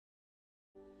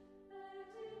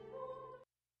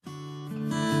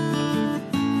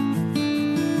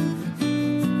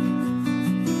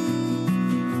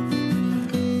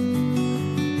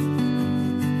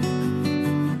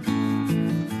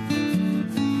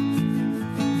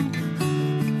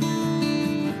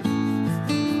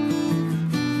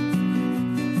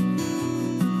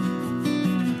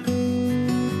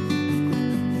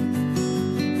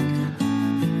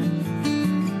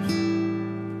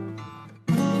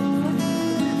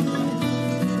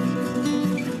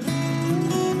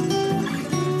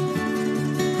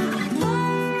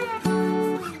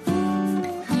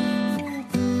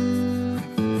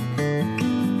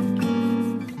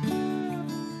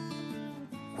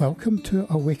Welcome to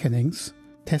Awakenings,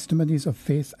 Testimonies of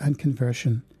Faith and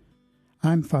Conversion.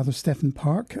 I'm Father Stephen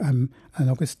Park. I'm an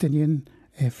Augustinian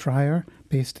friar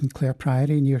based in Clare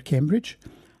Priory near Cambridge,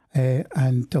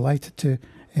 and delighted to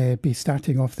be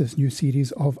starting off this new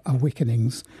series of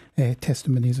Awakenings,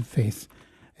 Testimonies of Faith.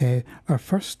 Our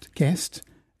first guest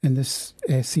in this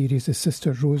series is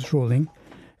Sister Rose Rolling.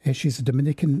 She's a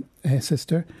Dominican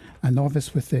sister, a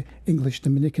novice with the English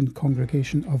Dominican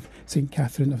Congregation of St.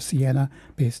 Catherine of Siena,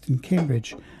 based in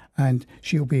Cambridge. And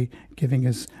she'll be giving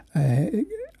us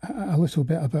a little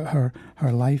bit about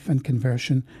her life and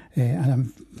conversion.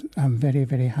 And I'm very,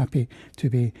 very happy to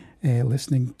be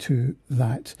listening to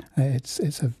that. It's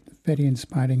a very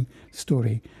inspiring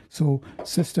story. So,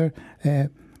 Sister,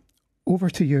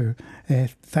 over to you.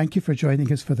 Thank you for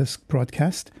joining us for this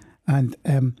broadcast. And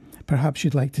perhaps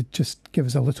you'd like to just give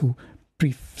us a little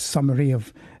brief summary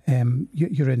of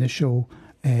your initial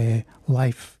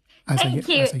life as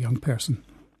a young person.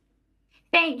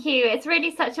 Thank you. It's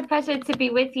really such a pleasure to be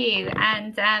with you.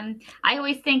 And I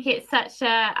always think it's such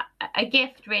a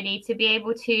gift, really, to be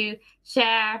able to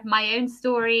share my own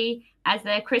story as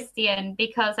a Christian,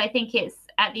 because I think it's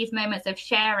at these moments of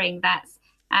sharing that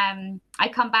I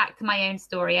come back to my own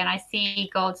story and I see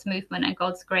God's movement and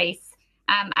God's grace.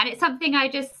 And it's something I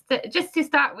just to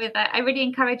start with, I really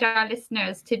encourage our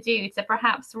listeners to do, to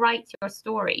perhaps write your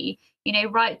story,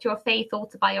 write your faith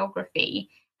autobiography,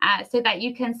 so that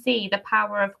you can see the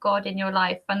power of God in your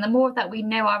life. And the more that we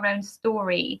know our own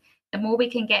story, the more we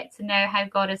can get to know how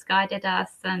God has guided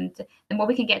us, and the more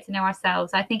we can get to know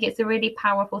ourselves. I think it's a really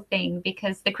powerful thing,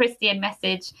 because the Christian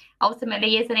message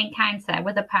ultimately is an encounter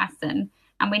with a person.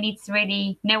 And we need to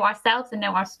really know ourselves and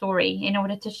know our story in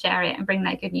order to share it and bring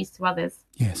that good news to others.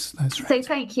 Yes, that's right. So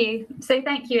thank you.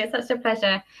 It's such a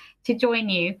pleasure to join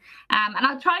you. And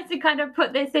I'll try to kind of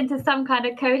put this into some kind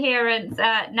of coherent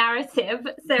narrative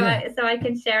so I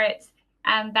can share it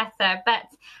better. But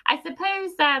I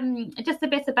suppose just a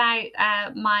bit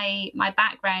about my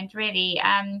background, really.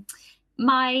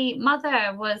 My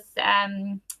mother was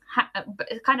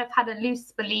kind of had a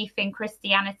loose belief in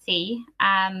Christianity,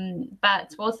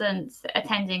 but wasn't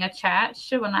attending a church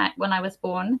when I was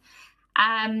born.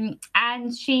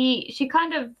 And she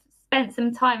kind of spent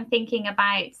some time thinking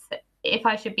about if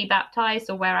I should be baptized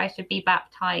or where I should be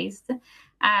baptized.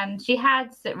 She had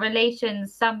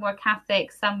relations, some were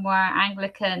Catholic, some were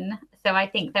Anglican. So I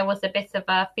think there was a bit of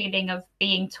a feeling of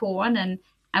being torn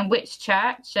and which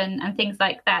church and things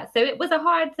like that. So it was a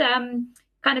hard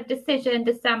kind of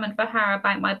discernment for her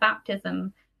about my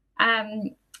baptism.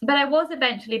 But I was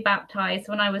eventually baptized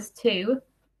when I was 2,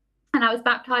 and I was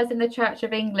baptized in the Church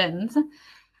of England.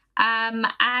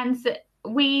 And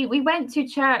we went to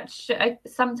church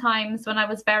sometimes when I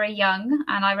was very young,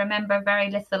 and I remember very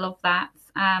little of that.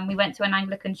 We went to an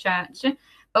Anglican church,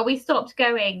 but we stopped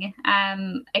going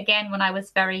again when I was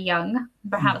very young,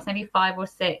 perhaps maybe 5 or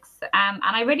 6. And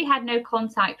I really had no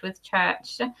contact with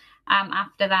church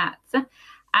after that.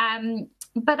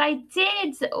 But I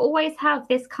did always have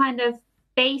this kind of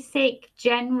basic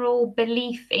general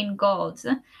belief in God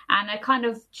and a kind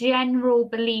of general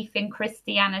belief in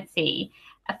Christianity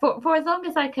for as long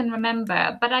as I can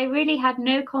remember. But I really had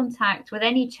no contact with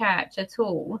any church at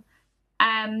all.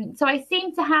 So I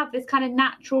seemed to have this kind of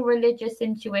natural religious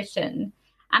intuition.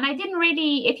 And I didn't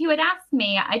really, if you had asked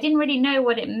me, I didn't really know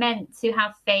what it meant to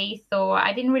have faith, or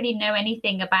I didn't really know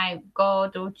anything about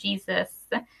God or Jesus.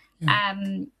 Yeah.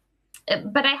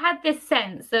 But I had this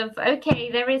sense of,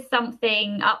 okay, there is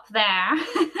something up there.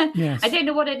 Yes. I don't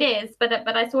know what it is, but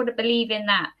I sort of believe in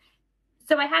that.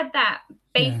 So I had that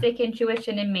basic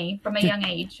intuition in me from a young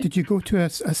age. Did you go to a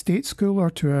state school or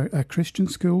to a Christian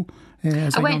school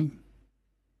as a young?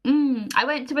 I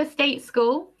went to a state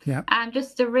school,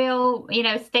 just a real,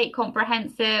 state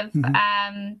comprehensive.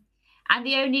 Mm-hmm. And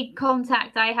the only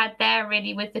contact I had there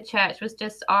really with the church was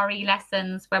just RE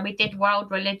lessons where we did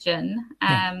world religion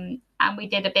and we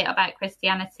did a bit about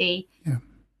Christianity. Yeah.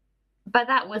 But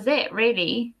that was it,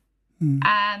 really.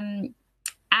 Mm.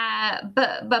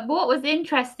 But what was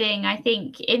interesting, I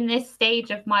think, in this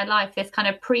stage of my life, this kind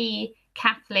of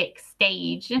pre-Catholic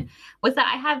stage, was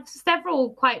that I have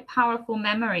several quite powerful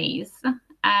memories,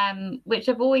 which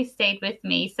have always stayed with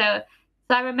me. So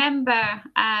I remember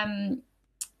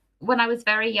when I was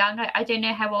very young, I don't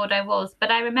know how old I was, but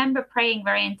I remember praying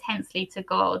very intensely to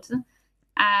God.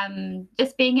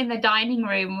 Just being in the dining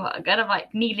room, kind of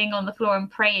like kneeling on the floor and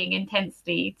praying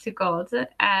intensely to God.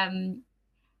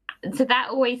 So that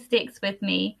always sticks with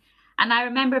me. And I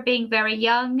remember being very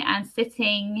young and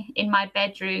sitting in my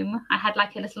bedroom. I had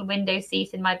like a little window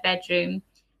seat in my bedroom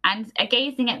and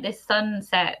gazing at this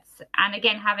sunset, and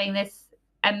again having this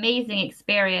amazing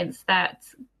experience that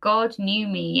God knew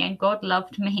me and God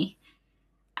loved me.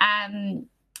 And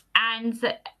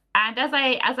as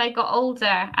I got older,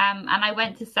 and I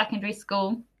went to secondary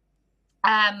school,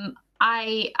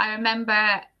 I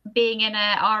remember being in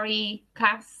a RE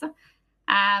class,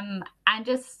 and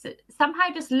just somehow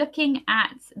just looking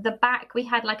at the back, we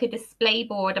had like a display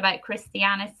board about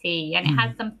Christianity, and it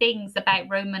had some things about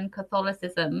Roman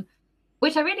Catholicism,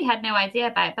 which I really had no idea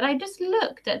about. But I just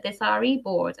looked at this RE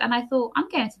board and I thought, I'm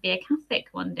going to be a Catholic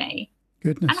one day.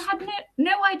 Goodness. And I had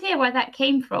no idea where that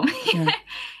came from. Yeah.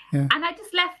 Yeah. And I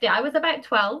just left it. I was about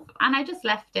 12 and I just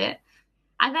left it.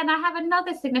 And then I have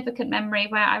another significant memory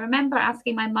where I remember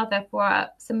asking my mother for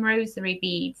some rosary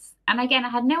beads. And again, I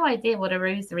had no idea what a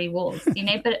rosary was,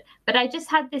 but I just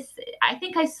had this, I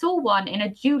think I saw one in a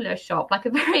jeweler shop, like a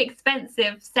very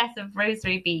expensive set of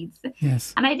rosary beads.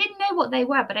 Yes. And I didn't know what they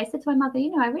were, but I said to my mother,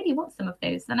 I really want some of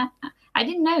those. And I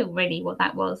didn't know really what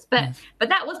that was, but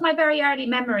that was my very early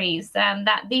memories,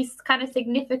 that these kind of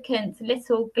significant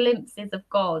little glimpses of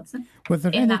God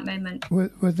that moment. Were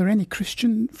there any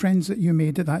Christian friends that you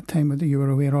made at that time that you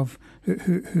were aware of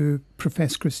who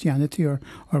professed Christianity, or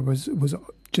was it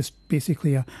just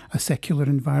basically a secular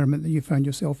environment that you found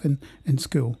yourself in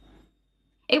school?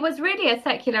 It was really a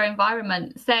secular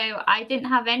environment. So I didn't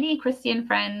have any Christian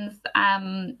friends.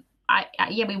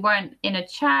 We weren't in a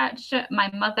church.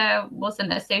 My mother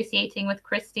wasn't associating with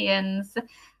Christians.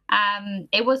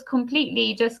 It was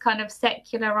completely just kind of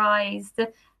secularized,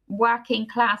 working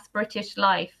class British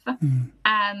life.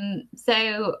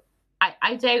 So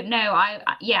I don't know.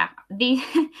 These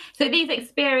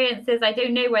experiences, I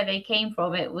don't know where they came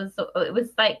from. It was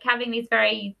like having these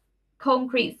very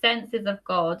concrete senses of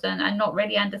God and not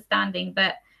really understanding,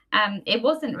 but it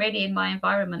wasn't really in my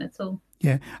environment at all.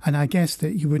 Yeah, and I guess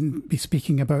that you wouldn't be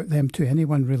speaking about them to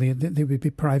anyone really. They would be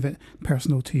private,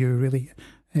 personal to you really,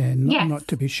 not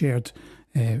to be shared.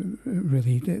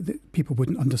 Really, people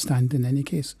wouldn't understand in any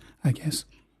case, I guess.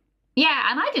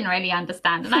 Yeah, and I didn't really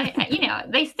understand.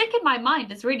 And they stick in my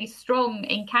mind as really strong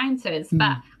encounters,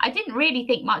 but I didn't really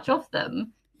think much of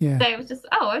them. Yeah. So it was just,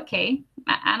 oh, okay.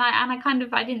 And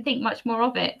I didn't think much more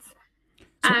of it.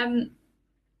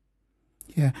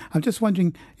 Yeah, I'm just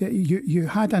wondering, you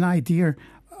had an idea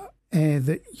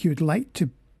that you'd like to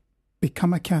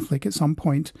become a Catholic at some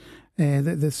point.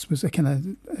 That this was a kind of,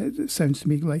 it sounds to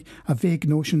me like a vague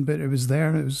notion, but it was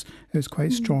there. It was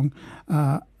quite strong.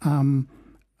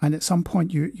 And at some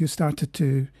point, you started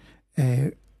to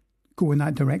go in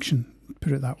that direction.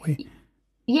 Put it that way.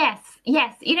 Yes.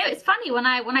 It's funny when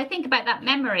I think about that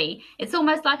memory. It's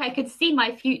almost like I could see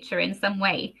my future in some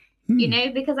way.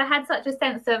 Because I had such a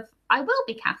sense of I will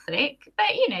be Catholic, but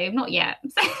not yet.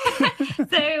 So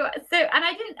and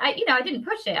I didn't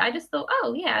push it. I just thought,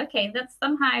 oh yeah, okay, that's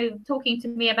somehow talking to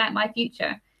me about my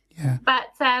future. Yeah. But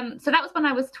so that was when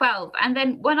I was 12, and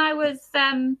then when I was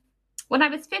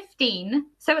 15,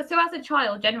 so as a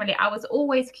child, generally, I was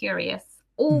always curious,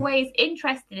 always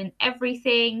interested in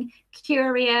everything,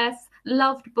 curious,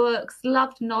 loved books,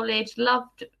 loved knowledge,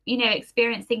 loved,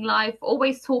 experiencing life,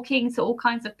 always talking to all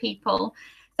kinds of people.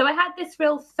 So I had this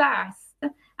real thirst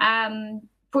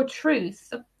for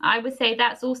truth. I would say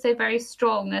that's also very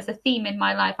strong as a theme in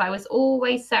my life. I was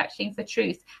always searching for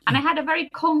truth. And I had a very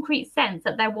concrete sense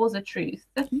that there was a truth.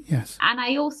 Yes. And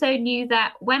I also knew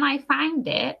that when I found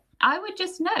it, I would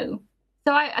just know.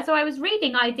 So I was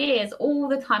reading ideas all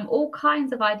the time, all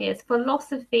kinds of ideas,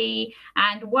 philosophy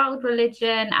and world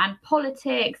religion and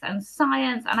politics and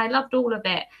science. And I loved all of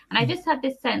it. And I just had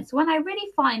this sense, when I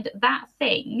really find that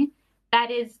thing that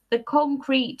is the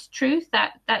concrete truth,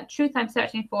 that truth I'm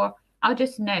searching for, I'll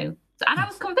just know. And I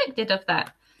was convicted of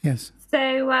that. Yes.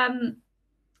 So I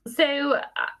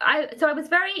was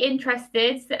very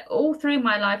interested all through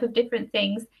my life of different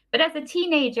things. But as a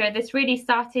teenager, this really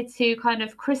started to kind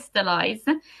of crystallize.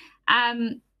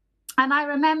 And I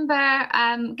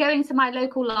remember going to my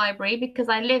local library because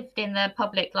I lived in the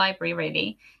public library,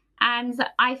 really. And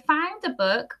I found a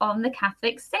book on the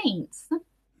Catholic saints.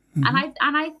 And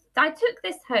I took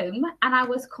this home and I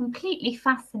was completely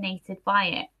fascinated by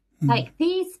it. Like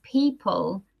these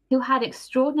people who had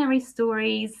extraordinary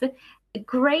stories,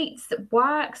 great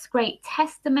works, great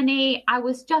testimony. I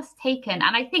was just taken.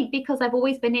 And I think because I've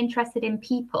always been interested in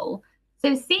people,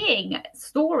 so seeing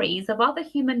stories of other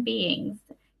human beings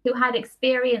who had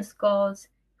experienced God,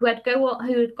 who had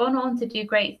gone on to do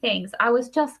great things, I was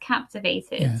just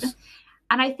captivated. Yes.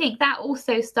 And I think that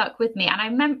also stuck with me. And I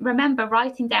remember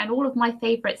writing down all of my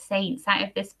favorite saints out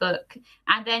of this book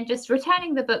and then just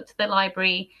returning the book to the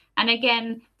library. And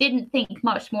again, didn't think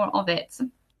much more of it.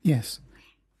 Yes.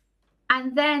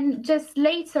 And then just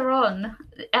later on,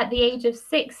 at the age of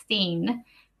 16,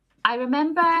 I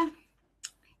remember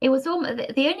it was almost,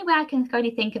 the only way I can kind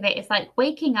of think of it is like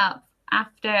waking up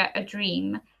after a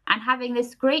dream and having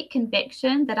this great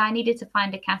conviction that I needed to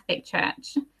find a Catholic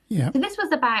church. Yeah. So this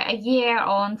was about a year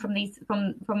on from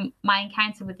my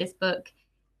encounter with this book.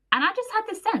 And I just had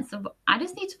this sense of, I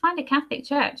just need to find a Catholic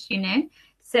church, you know?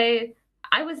 So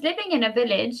I was living in a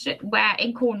village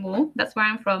in Cornwall, that's where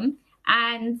I'm from,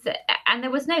 and there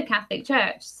was no Catholic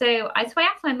church. So I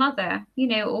asked my mother, you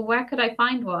know, where could I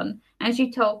find one? And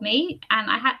she told me, and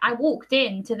I walked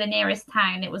in to the nearest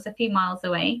town. It was a few miles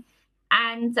away,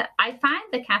 and I found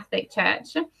the Catholic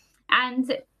church,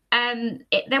 and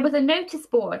there was a notice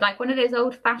board, like one of those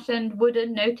old-fashioned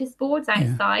wooden notice boards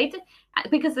outside,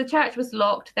 because the church was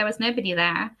locked. There was nobody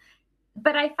there.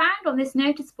 But I found on this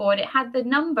notice board, it had the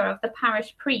number of the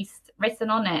parish priest written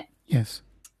on it. Yes.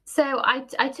 So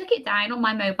I took it down on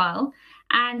my mobile,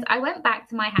 and I went back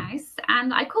to my house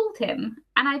and I called him,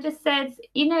 and I just said,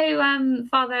 you know,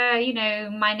 Father, you know,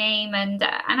 my name, and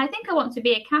I think I want to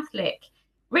be a Catholic,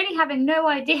 really having no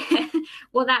idea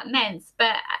what that meant,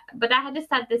 but I had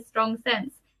just had this strong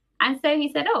sense. And so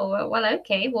he said, oh, well,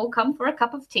 okay, we'll come for a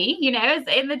cup of tea, you know,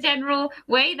 in the general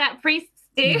way that priests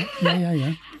do.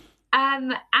 Yeah.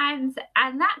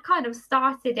 And that kind of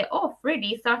started it off,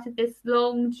 really started this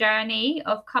long journey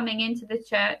of coming into the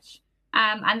church,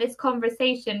 and this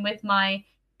conversation with my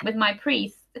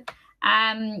priest.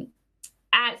 So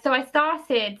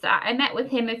I met with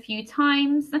him a few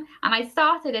times, and I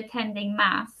started attending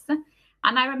Mass.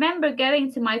 And I remember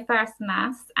going to my first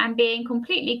Mass and being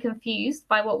completely confused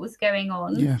by what was going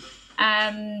on. Yeah.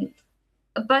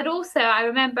 But also I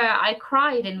remember I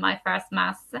cried in my first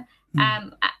Mass.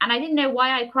 And I didn't know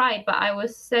why I cried, but I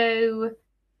was so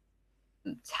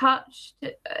touched.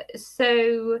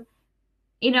 So,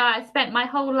 you know, I spent my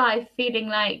whole life feeling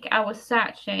like I was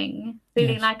searching,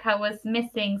 feeling like I was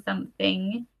missing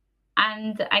something.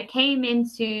 And I came in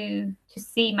to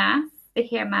see Mass, to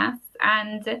hear Mass.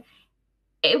 And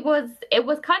it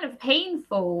was kind of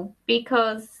painful,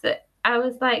 because I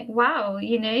was like, wow,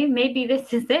 you know, maybe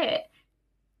this is it.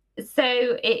 So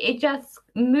it just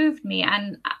moved me.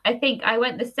 And I think I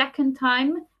went the second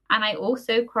time and I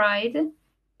also cried.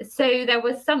 So there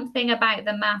was something about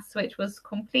the Mass which was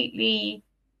completely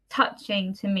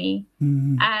touching to me.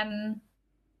 And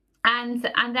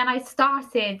then I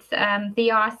started the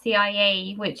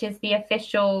RCIA, which is the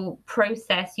official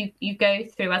process you go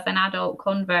through as an adult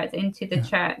convert into the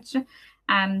church.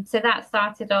 So that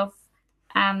started off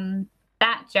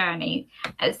that journey.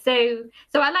 So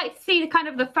I like to see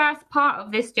the first part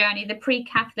of this journey, the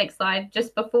pre-Catholic side,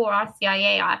 just before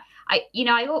RCIA.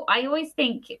 I always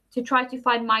think to try to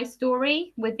find my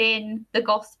story within the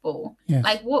gospel. Yes.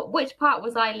 Like which part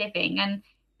was I living? And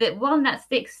the one that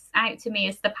sticks out to me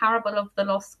is the parable of the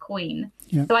lost coin.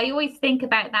 Yeah. So I always think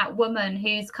about that woman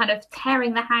who's kind of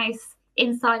tearing the house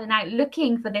inside and out,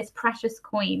 looking for this precious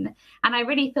coin. And I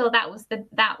really feel that's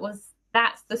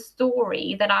the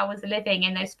story that I was living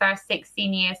in those first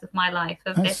 16 years of my life,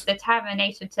 of this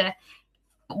determination to,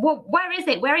 well, where is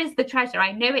it? Where is the treasure?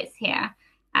 I know it's here.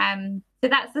 So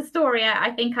that's the story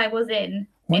I think I was in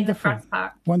the first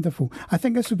part. Wonderful. I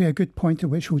think this would be a good point at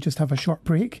which we'll just have a short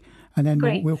break, and then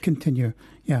we'll continue.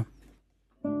 Yeah.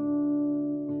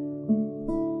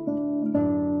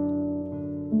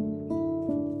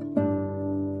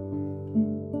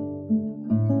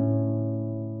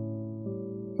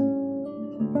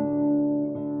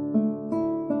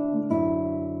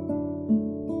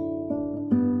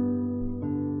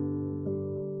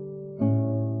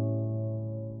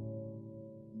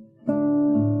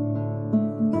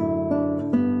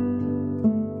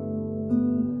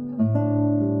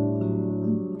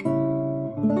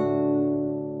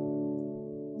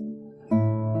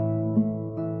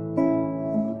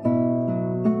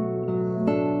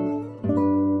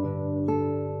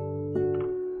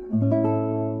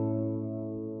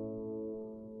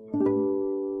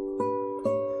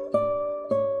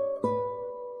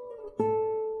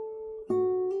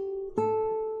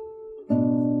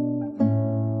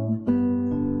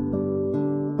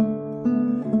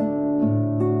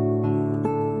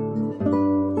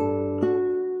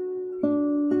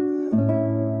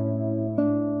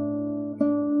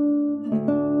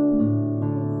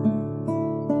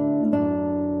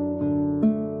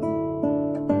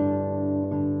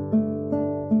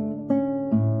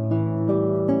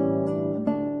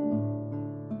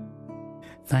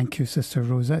 Thank you, Sister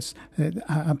Rose. That's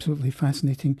absolutely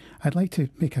fascinating. I'd like to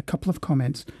make a couple of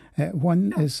comments.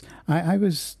 One is I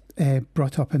was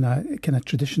brought up in a kind of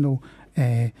traditional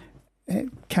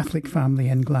Catholic family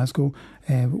in Glasgow.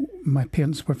 My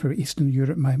parents were from Eastern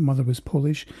Europe. My mother was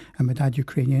Polish and my dad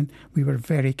Ukrainian. We were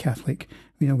very Catholic.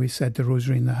 We said the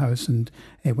rosary in the house and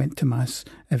went to Mass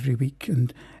every week.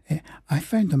 And I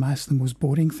found the Mass the most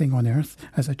boring thing on earth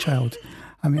as a child.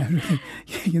 I mean,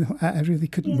 I really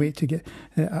couldn't wait to get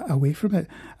away from it.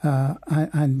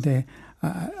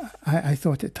 I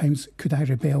thought at times, could I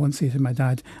rebel and say to my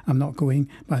dad, I'm not going?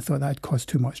 But I thought that'd cause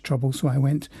too much trouble. So I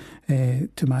went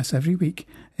to Mass every week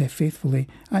faithfully.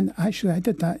 And actually, I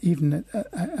did that even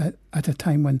at a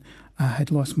time when I had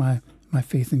lost my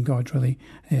faith in God, really.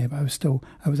 But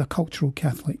I was a cultural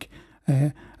Catholic.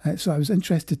 So I was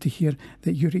interested to hear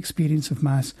that your experience of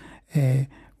Mass,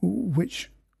 which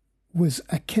was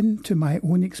akin to my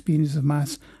own experience of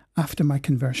Mass after my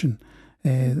conversion,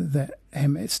 that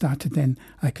it started then.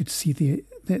 I could see the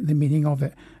meaning of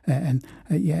it, and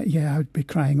I would be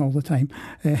crying all the time,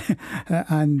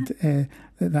 and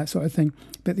that sort of thing.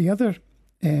 But the other,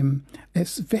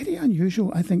 it's very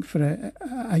unusual, I think, for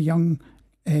a young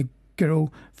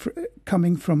girl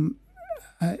coming from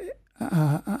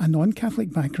a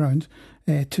non-Catholic background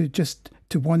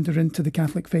to wander into the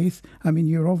Catholic faith. I mean,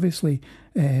 you're obviously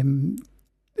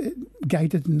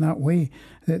guided in that way.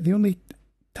 The only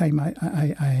time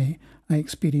I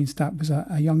experienced that was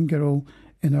a young girl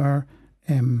in our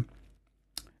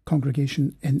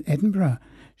congregation in Edinburgh.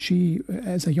 She,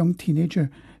 as a young teenager,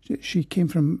 she came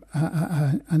from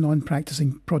a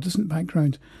non-practicing Protestant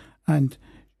background, and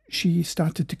she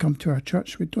started to come to our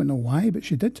church. We don't know why, but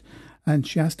she did. And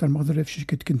she asked her mother if she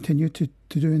could continue to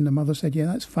do, and the mother said, yeah,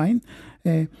 that's fine.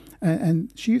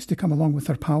 And she used to come along with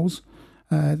her pals.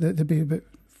 There'd be about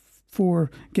 4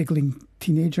 giggling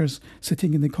teenagers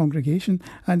sitting in the congregation,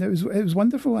 and it was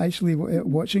wonderful actually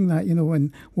watching that,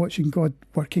 and watching God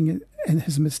working in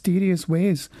His mysterious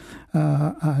ways,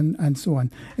 and so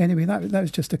on. Anyway, that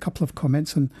was just a couple of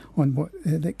comments on what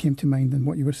that came to mind and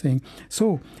what you were saying.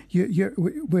 So you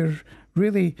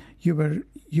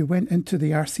went into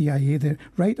the RCIA, the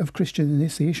Rite of Christian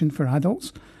Initiation for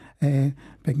Adults,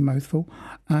 big mouthful,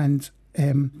 and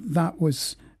that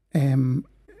was.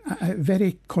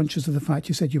 Very conscious of the fact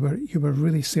you said you were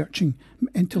really searching,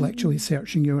 intellectually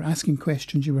searching. You were asking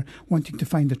questions. You were wanting to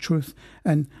find the truth,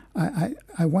 and I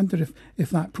wonder if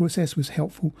that process was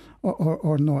helpful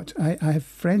or not. I have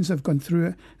friends who have gone through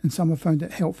it, and some have found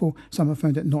it helpful. Some have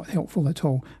found it not helpful at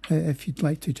all. If you'd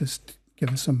like to just give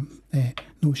us some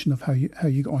notion of how you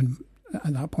got on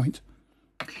at that point.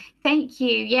 Thank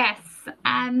you. Yes.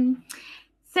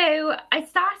 So I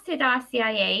started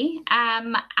RCIA,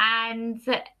 and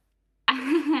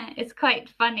it's quite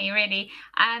funny, really.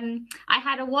 I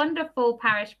had a wonderful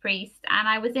parish priest, and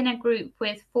I was in a group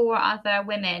with 4 other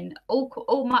women,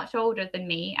 all much older than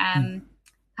me,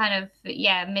 kind of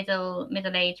middle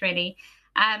age, really.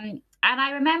 And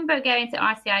I remember going to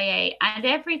RCIA, and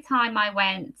every time I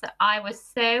went, I was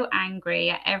so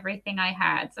angry at everything I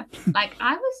heard. Like,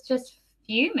 I was just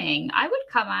fuming. I would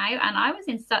come out and I was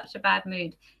in such a bad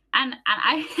mood, and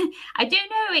I don't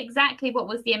know exactly what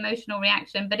was the emotional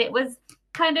reaction, but it was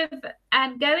kind of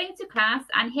going to class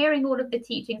and hearing all of the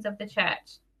teachings of the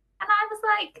church, and I was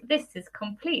like, this is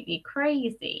completely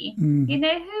crazy.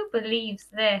 Who believes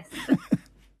this?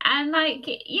 And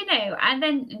and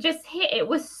then just it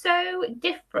was so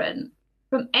different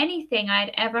from anything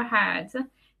I'd ever heard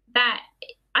that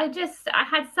I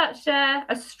had such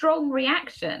a strong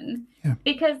reaction,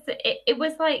 because it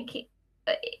was like,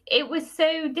 it was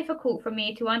so difficult for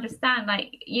me to understand,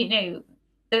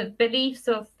 the beliefs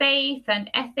of faith and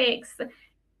ethics.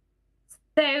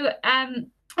 So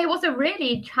it was a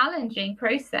really challenging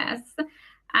process,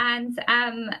 and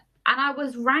I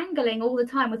was wrangling all the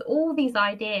time with all these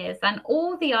ideas and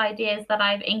all the ideas that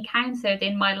I've encountered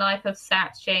in my life of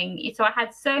searching. So I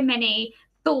had so many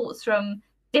thoughts from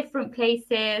different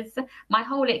places, my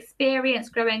whole experience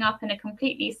growing up in a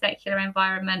completely secular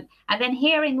environment, and then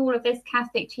hearing all of this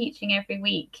Catholic teaching every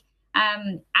week,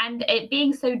 and it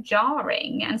being so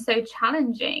jarring and so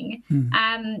challenging.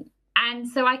 And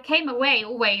so I came away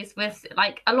always with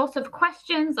like a lot of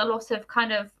questions, a lot of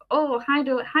kind of, how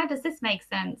does this make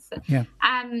sense?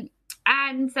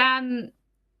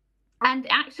 And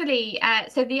actually,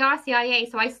 so the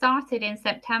RCIA, so I started in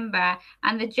September,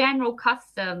 and the general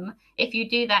custom, if you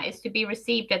do that, is to be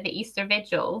received at the Easter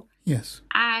Vigil. Yes.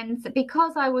 And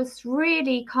because I was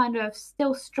really kind of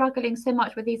still struggling so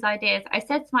much with these ideas, I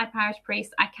said to my parish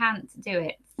priest, I can't do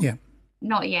it. Yeah.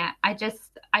 Not yet. I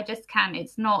just can't.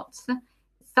 It's not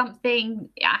something,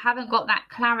 I haven't got that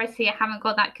clarity. I haven't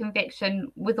got that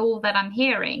conviction with all that I'm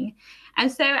hearing.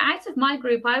 And so out of my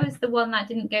group, I was the one that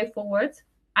didn't go forward.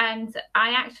 And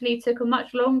I actually took a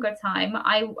much longer time.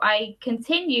 I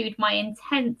continued my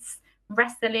intense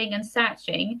wrestling and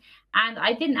searching, and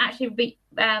I didn't actually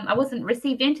I wasn't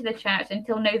received into the church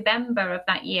until November of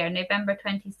that year, November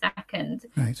 22nd.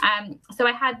 Right. So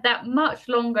I had that much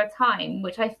longer time,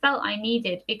 which I felt I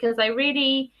needed, because I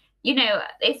really,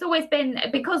 it's always been,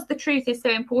 because the truth is so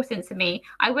important to me,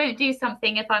 I won't do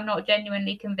something if I'm not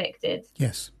genuinely convicted.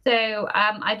 Yes. So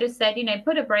I just said,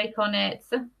 put a break on it.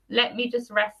 Let me just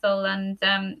wrestle and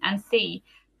see.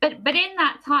 But in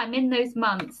that time, in those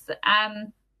months,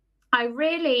 I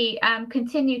really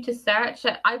continued to search.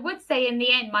 I would say in the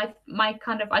end, my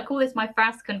kind of, I call this my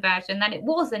first conversion, and it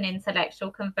was an intellectual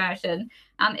conversion.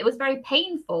 It was very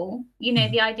painful,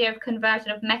 the idea of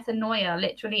conversion, of metanoia,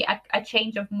 literally a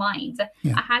change of mind.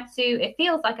 Yeah. It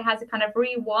feels like I had to kind of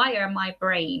rewire my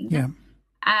brain. Yeah.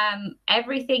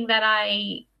 Everything that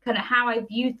how I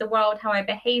viewed the world, how I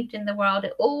behaved in the world,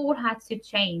 it all had to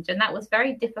change. And that was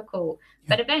very difficult.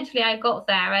 Yeah. But eventually I got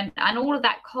there, and all of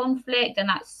that conflict and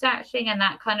that searching and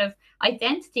that kind of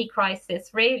identity crisis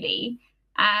really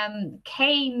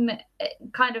came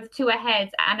kind of to a head.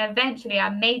 And eventually I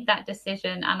made that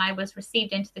decision, and I was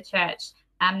received into the church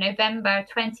November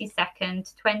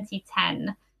 22nd,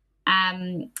 2010.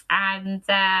 And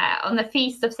on the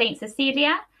feast of St.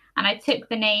 Cecilia. And I took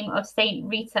the name of Saint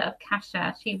Rita of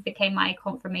Cascia. She became my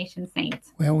confirmation saint.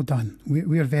 Well done.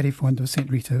 We are very fond of Saint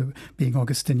Rita, being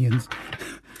Augustinians.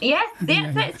 Yes,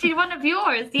 she's one of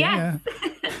yours. Yes.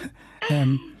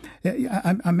 Yeah.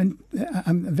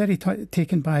 I'm very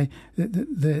taken by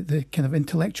the kind of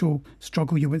intellectual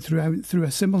struggle you went through. I went through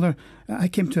a similar. I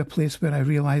came to a place where I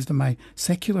realised that my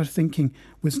secular thinking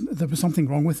there was something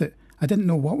wrong with it. I didn't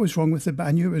know what was wrong with it, but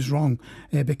I knew it was wrong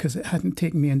because it hadn't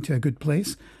taken me into a good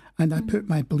place. And I put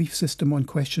my belief system on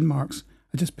question marks.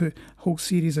 I just put a whole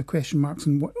series of question marks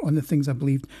on the things I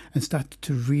believed, and started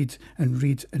to read and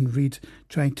read and read,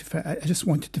 I just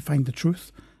wanted to find the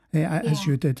truth, as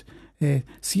you did.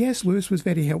 C.S. Lewis was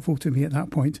very helpful to me at that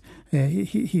point.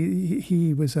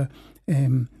 He was a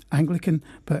Anglican,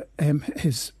 but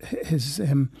his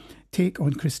take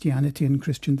on Christianity and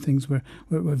Christian things were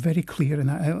very clear, and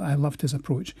I loved his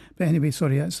approach. But anyway,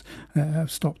 sorry,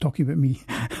 I've stopped talking about me.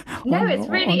 No, it's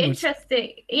really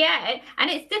interesting. Yeah, and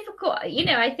it's difficult,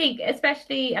 I think,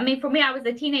 especially, for me, I was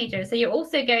a teenager, so you're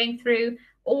also going through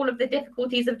all of the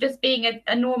difficulties of just being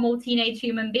a normal teenage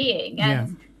human being.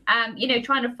 And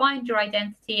trying to find your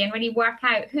identity and really work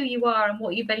out who you are and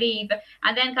what you believe,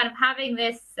 and then kind of having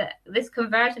this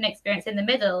conversion experience in the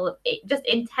middle, it just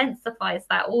intensifies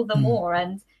that all the more.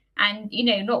 And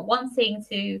not wanting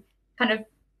to kind of,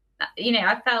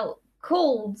 I felt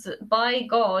called by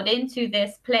God into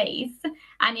this place,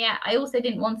 and yet I also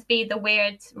didn't want to be the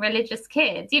weird religious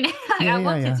kid. I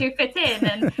wanted to fit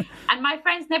in, and my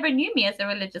friends never knew me as a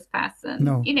religious person.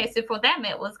 No. So for them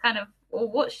it was kind of, well,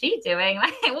 what's she doing?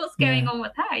 Like, what's going on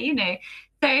with her?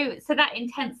 So that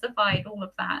intensified all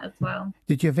of that as well.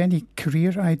 Did you have any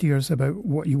career ideas about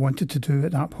what you wanted to do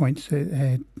at that point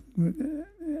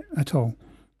at all?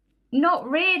 Not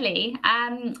really.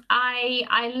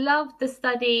 I loved the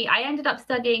study. I ended up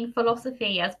studying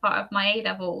philosophy as part of my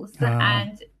A-levels.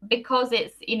 And because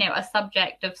it's, a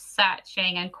subject of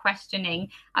searching and questioning,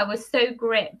 I was so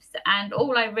gripped. And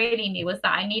all I really knew was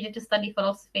that I needed to study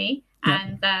philosophy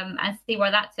and see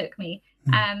where that took me.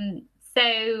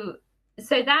 So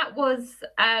that was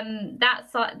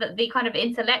that side, the kind of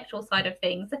intellectual side of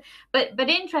things. But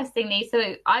interestingly,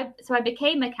 so I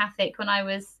became a Catholic when I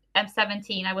was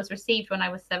 17. I was received when I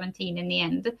was 17 in the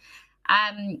end.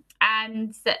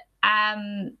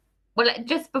 Well,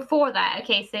 just before that,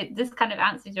 okay, so this kind of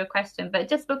answers your question, but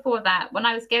just before that, when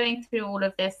I was going through all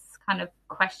of this kind of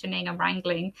questioning and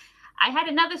wrangling, I had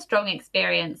another strong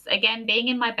experience, again, being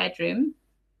in my bedroom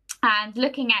and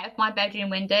looking out of my bedroom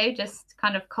window, just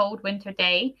kind of cold winter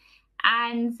day.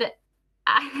 And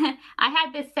I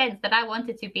had this sense that I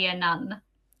wanted to be a nun.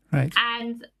 Right.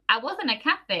 And I wasn't a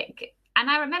Catholic. And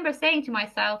I remember saying to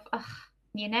myself,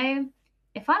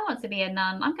 if I want to be a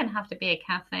nun, I'm going to have to be a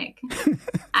Catholic.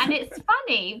 And it's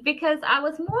funny because I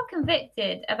was more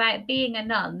convicted about being a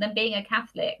nun than being a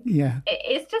Catholic. Yeah.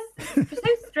 It's just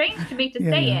so strange to me to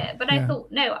say it. But I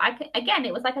thought, no, again,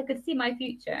 it was like I could see my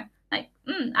future. Like,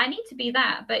 I need to be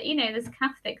that. But, this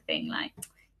Catholic thing, like,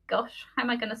 gosh, how am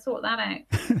I going to sort that out?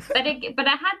 But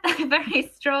I had that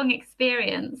very strong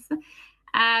experience.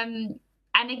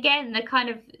 And again, the kind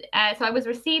of, so I was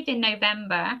received in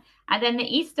November, and then the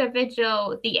Easter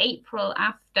Vigil, the April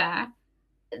after,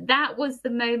 that was the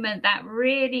moment that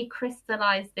really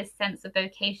crystallized this sense of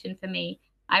vocation for me.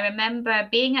 I remember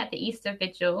being at the Easter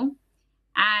Vigil,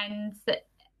 and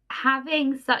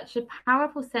having such a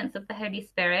powerful sense of the Holy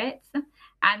Spirit,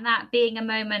 and that being a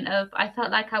moment of, I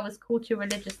felt like I was called to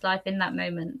religious life in that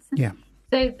moment. Yeah.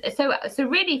 So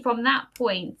really from that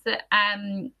point,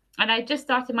 and I just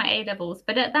started my A levels,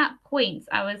 but at that point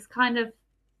I was kind of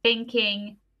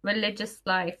thinking religious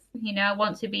life. I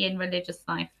want to be in religious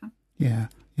life. Yeah.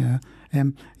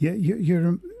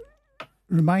 You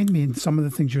remind me in some of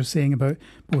the things you're saying about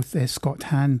both Scott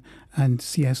Hahn and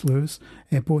C.S. Lewis,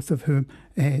 both of whom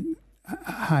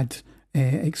had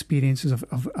experiences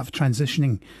of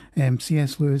transitioning.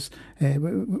 C.S. Lewis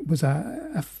was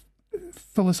a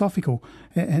philosophical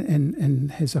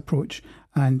in his approach,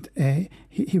 and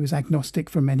he was agnostic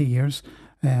for many years,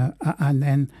 and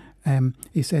then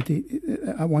he said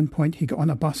at one point he got on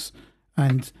a bus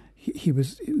and he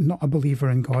was not a believer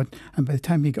in God, and by the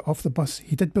time he got off the bus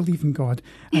he did believe in God,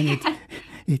 and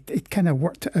it kind of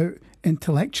worked out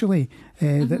intellectually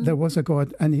that there was a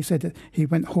God. And he said that he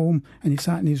went home and he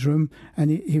sat in his room and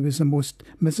he was the most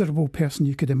miserable person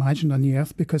you could imagine on the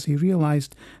earth, because he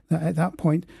realised that at that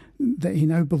point that he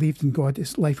now believed in God,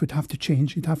 his life would have to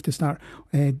change. He'd have to start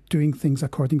doing things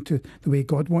according to the way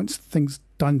God wants things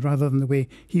done rather than the way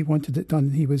he wanted it done.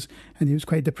 He was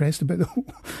quite depressed about the whole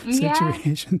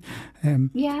situation. And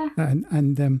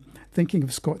thinking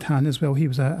of Scott Hahn as well, he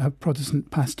was a Protestant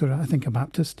pastor, I think a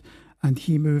Baptist, and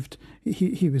he moved.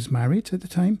 He was married at the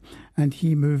time, and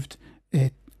he moved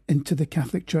into the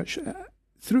Catholic Church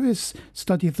through his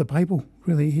study of the Bible.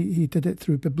 Really, he did it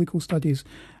through biblical studies,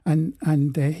 and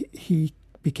he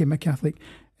became a Catholic.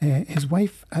 His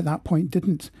wife at that point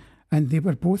didn't, and they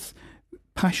were both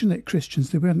passionate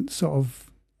Christians. They weren't sort of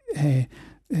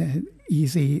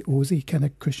easy, ozy kind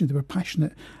of Christians. They were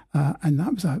passionate, and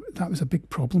that was a big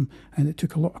problem. And it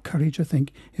took a lot of courage, I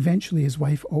think. Eventually, his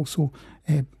wife also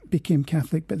became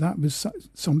Catholic, but that was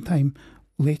sometime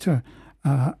later.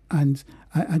 And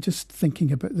I just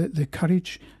thinking about the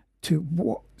courage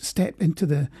to step into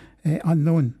the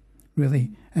unknown,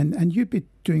 really. And you'd be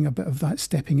doing a bit of that,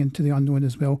 stepping into the unknown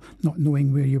as well, not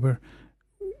knowing where you were,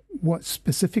 what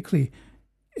specifically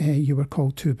you were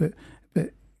called to, but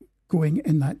going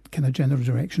in that kind of general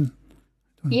direction.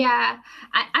 Yeah,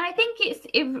 and I think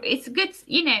it's good.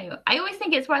 I always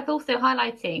think it's worth also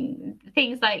highlighting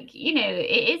things like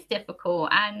it is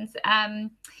difficult, and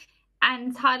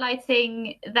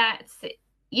highlighting that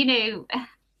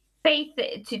faith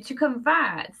to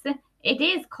convert, it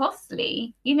is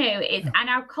costly. And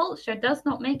our culture does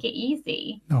not make it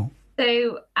easy. No.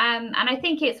 So and I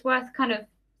think it's worth kind of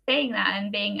saying that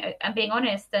and being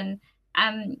honest, and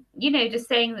just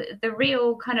saying the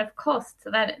real kind of cost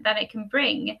that it can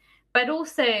bring, but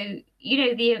also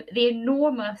the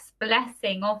enormous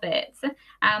blessing of it,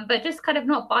 but just kind of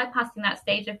not bypassing that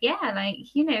stage of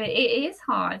it is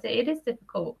hard, it is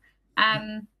difficult,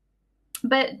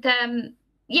 but and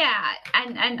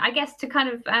I guess to kind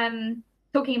of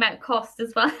talking about cost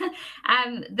as well.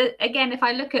 Again, if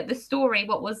I look at the story,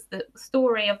 what was the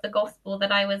story of the gospel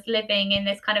that I was living in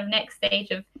this kind of next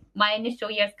stage of my initial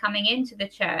years coming into the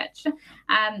church,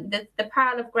 the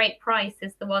pearl of great price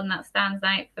is the one that stands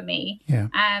out for me. Yeah.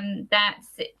 That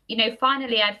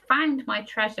finally I'd found my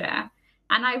treasure,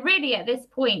 and I really at this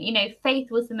point, faith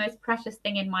was the most precious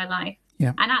thing in my life.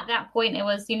 Yeah. And at that point, it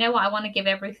was, I want to give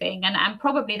everything, and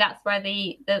probably that's where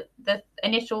the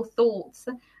initial thoughts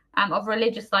of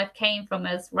religious life came from,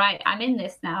 as right, I'm in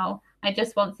this now, I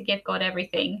just want to give God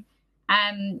everything.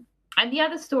 And the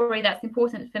other story that's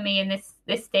important for me in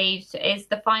this stage is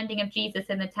the finding of Jesus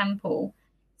in the temple.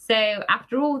 So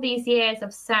after all these years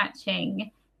of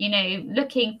searching,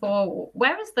 looking for,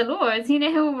 where is the Lord?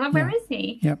 Where is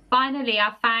he? Yep. Finally,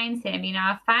 I found him.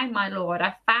 I found my Lord.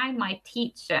 I found my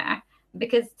teacher.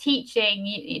 Because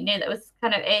teaching, that was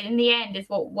kind of, in the end, is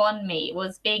what won me,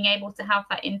 was being able to have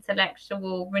that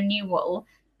intellectual renewal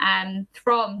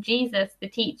from Jesus, the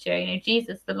teacher,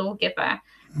 Jesus, the lawgiver.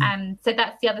 So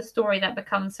that's the other story that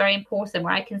becomes very important,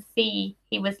 where I can see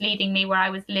he was leading me where I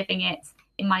was living it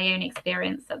in my own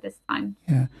experience at this time.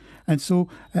 Yeah. And so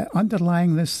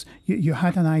underlying this, you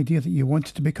had an idea that you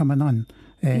wanted to become a nun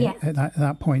at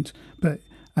that point, but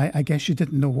I guess you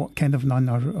didn't know what kind of nun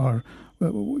or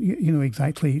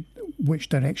exactly which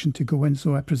direction to go in.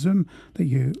 So I presume that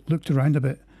you looked around a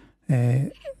bit.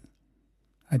 I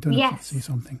don't know if you say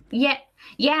something. Yeah,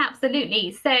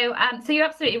 absolutely. So you're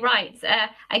absolutely right.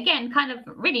 Again, kind of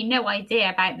really no idea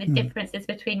about the differences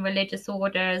between religious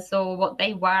orders or what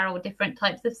they were, or different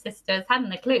types of sisters.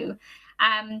 Hadn't a clue.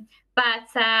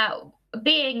 But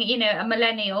being, a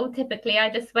millennial, typically I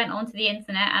just went onto the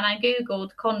internet and I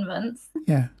Googled convents.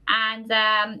 Yeah. And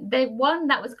the one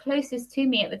that was closest to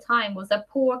me at the time was a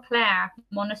Poor Clare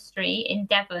monastery in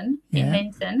Devon, in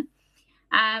Linton.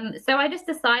 So I just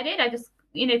decided,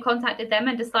 contacted them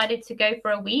and decided to go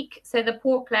for a week. So the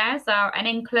Poor Clares are an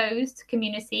enclosed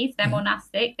community. So they're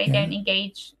monastic. They don't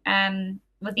engage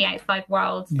with the outside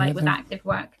world, like with active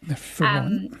work.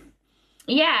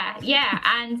 Yeah.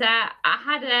 And I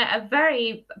had a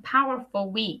very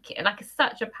powerful week, like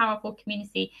such a powerful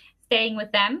community, staying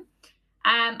with them.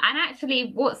 And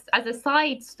actually, as a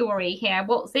side story here,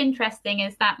 what's interesting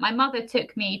is that my mother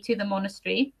took me to the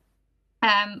monastery.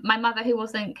 My mother, who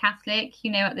wasn't Catholic,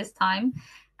 at this time.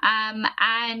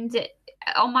 And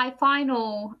on my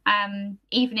final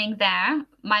evening there,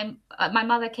 my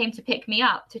mother came to pick me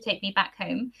up to take me back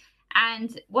home.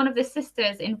 And one of the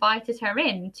sisters invited her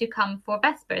in to come for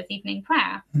Vespers evening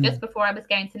prayer just before I was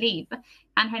going to leave.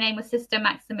 And her name was Sister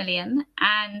Maximilian.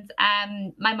 And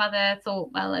my mother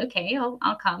thought, well, okay,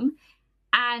 I'll come.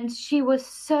 And she was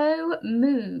so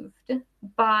moved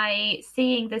by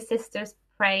seeing the sisters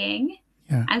praying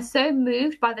and so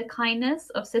moved by the kindness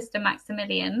of Sister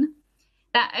Maximilian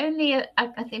that only, I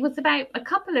think it was about a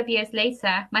couple of years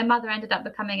later, my mother ended up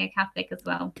becoming a Catholic as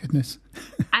well. Goodness.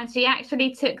 And she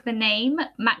actually took the name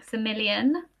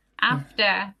Maximilian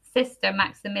after Sister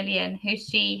Maximilian, who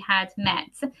she had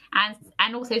met.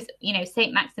 And also,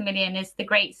 Saint Maximilian is the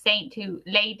great saint who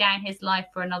laid down his life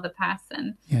for another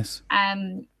person. Yes.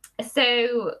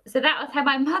 So that was how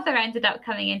my mother ended up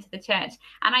coming into the church.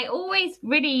 And I always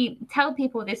really tell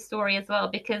people this story as well,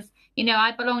 because,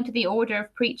 I belong to the order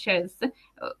of preachers.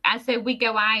 And so we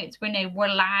go out, we're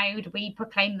loud, we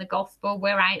proclaim the gospel,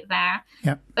 we're out there.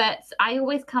 Yep. But I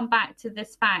always come back to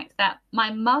this fact that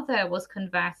my mother was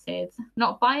converted,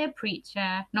 not by a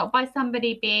preacher, not by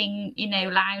somebody being,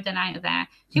 loud and out there.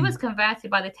 She was converted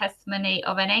by the testimony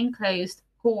of an enclosed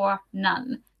poor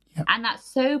nun. Yep. And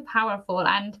that's so powerful.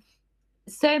 And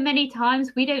so many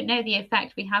times we don't know the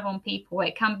effect we have on people.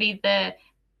 It can be the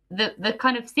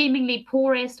kind of seemingly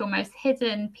poorest, almost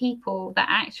hidden people that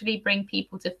actually bring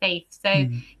people to faith. So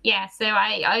so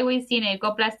I always,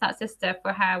 God bless that sister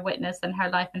for her witness and her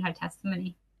life and her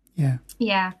testimony.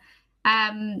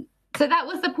 So that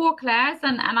was the Poor Clares,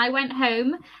 and I went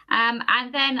home,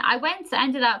 and then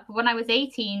ended up when I was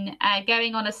 18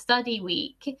 going on a study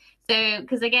week. So,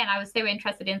 because again, I was so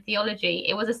interested in theology,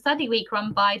 it was a study week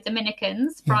run by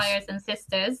Dominicans, friars and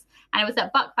sisters, and it was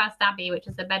at Buckfast Abbey, which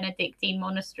is a Benedictine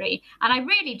monastery. And I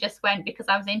really just went because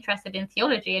I was interested in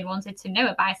theology and wanted to know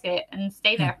about it and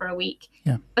stay there for a week.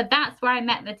 But that's where I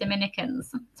met the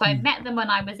Dominicans. So I met them when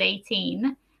I was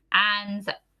 18,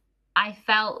 and I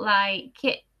felt like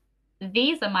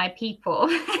these are my people.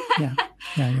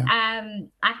 I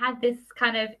had this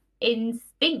kind of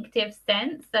instinctive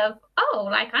sense of,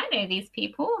 I know these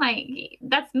people,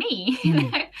 that's me.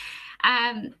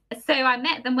 So I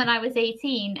met them when I was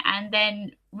 18, and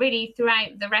then really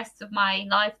throughout the rest of my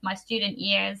life, my student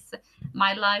years,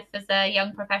 my life as a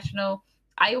young professional,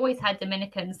 I always had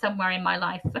Dominicans somewhere in my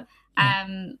life.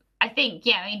 I think,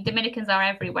 Dominicans are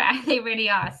everywhere. They really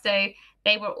are. So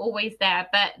they were always there.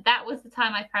 But that was the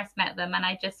time I first met them, and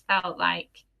I just felt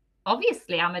like,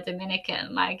 obviously I'm a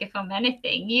Dominican, if I'm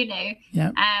anything,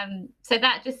 so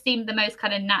that just seemed the most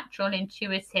kind of natural,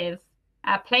 intuitive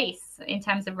place in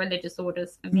terms of religious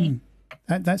orders for me.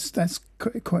 That's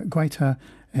quite a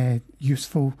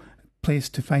useful place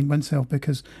to find oneself,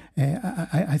 because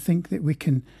I think that we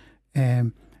can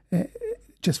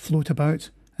just float about,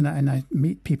 and I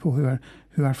meet people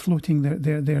who are floating.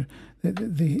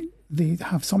 They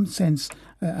have some sense,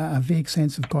 a vague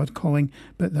sense of God calling,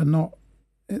 but they're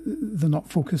not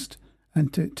focused.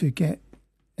 And to get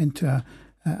into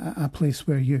a place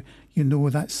where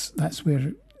that's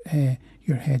where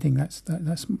you're heading,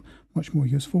 that's much more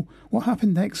useful. What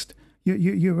happened next?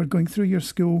 You were going through your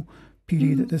school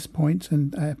period at this point,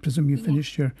 and I presume you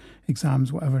finished your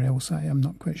exams, whatever else. I am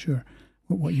not quite sure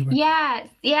what you were. So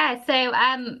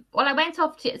I went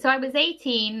off so I was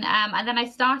 18, and then I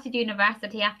started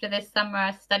university after this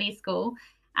summer study school.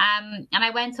 And I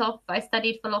went off, I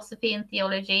studied philosophy and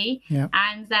theology,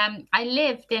 and I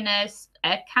lived in a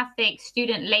Catholic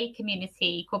student lay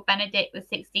community called Benedict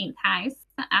XVI House,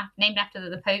 named after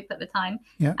the Pope at the time.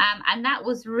 And that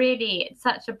was really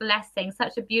such a blessing,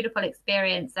 such a beautiful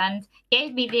experience, and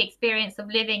gave me the experience of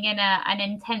living in an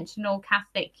intentional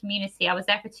Catholic community. I was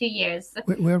there for 2 years.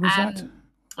 Where was that?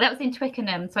 That was in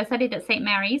Twickenham. So I studied at St.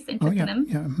 Mary's in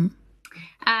Twickenham.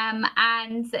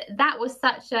 And that was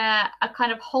such a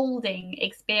kind of holding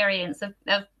experience of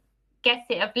get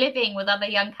it, of living with other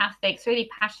young Catholics, really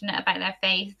passionate about their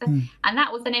faith. And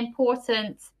that was an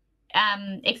important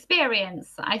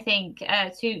experience, I think,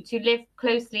 to live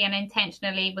closely and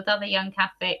intentionally with other young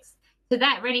Catholics. So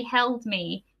that really held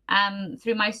me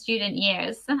through my student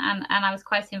years, and I was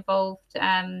quite involved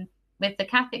with the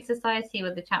Catholic Society,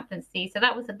 with the chaplaincy. So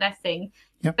that was a blessing.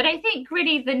 Yep. But I think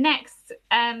really the next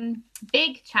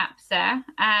big chapter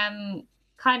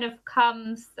kind of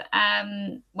comes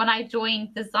when I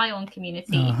joined the Zion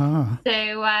community.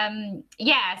 So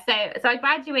so I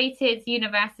graduated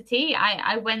university.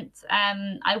 I went,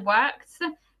 I worked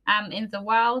in the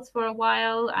world for a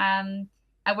while.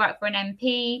 I worked for an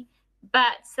MP.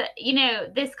 But, you know,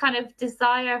 this kind of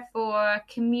desire for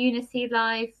community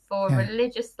life, for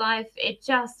religious life, it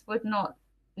just would not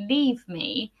leave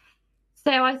me.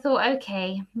 So I thought,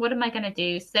 okay, what am I going to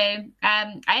do? So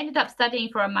I ended up studying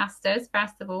for a master's,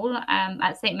 first of all,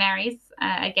 at St. Mary's.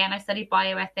 Again, I studied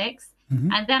bioethics.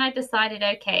 And then I decided,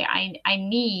 okay, I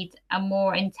need a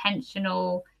more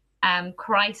intentional,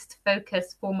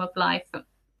 Christ-focused form of life.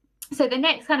 So the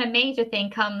next kind of major thing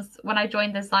comes when I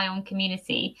joined the Zion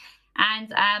community.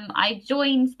 And I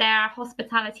joined their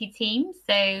hospitality team.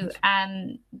 So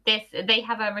they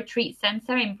have a retreat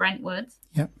center in Brentwood.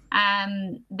 Yep.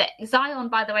 Zion,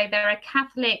 by the way, they're a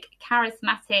Catholic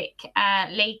charismatic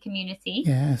lay community.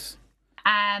 Yes.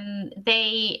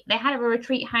 They had a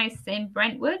retreat house in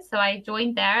Brentwood, so I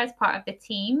joined there as part of the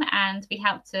team, and we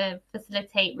helped to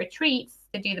facilitate retreats,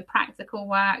 to do the practical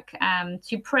work,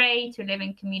 to pray, to live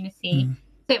in community.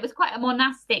 So it was quite a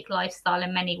monastic lifestyle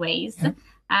in many ways. Yep.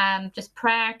 Just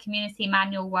prayer, community,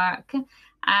 manual work.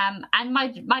 And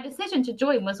my decision to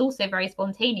join was also very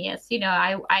spontaneous. You know,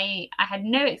 I had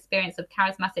no experience of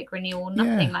charismatic renewal,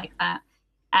 nothing like that.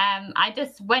 I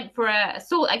just went for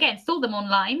saw them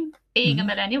online, being a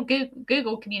millennial,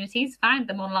 Google communities, found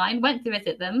them online, went to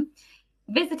visit them,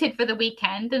 visited for the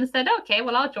weekend and said, okay,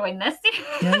 well, I'll join this.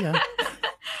 Yeah.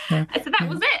 So that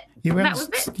was it.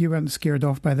 You weren't scared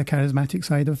off by the charismatic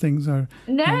side of things, or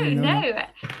no,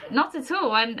 not at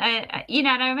all. And and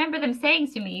I remember them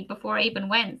saying to me before I even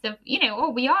went, so,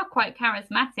 we are quite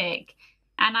charismatic.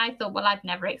 And I thought, well, I've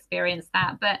never experienced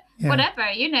that, but whatever,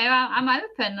 I'm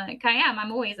open. Like I am.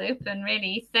 I'm always open,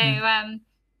 really. So, and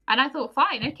I thought,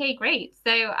 fine, okay, great.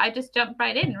 So I just jumped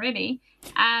right in, really.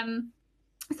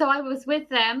 So I was with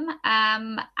them,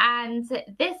 and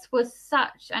this was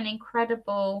such an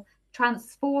incredible,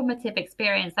 transformative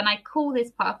experience. And I call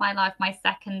this part of my life my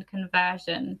second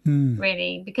conversion,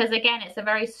 really, because again, it's a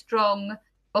very strong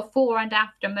before and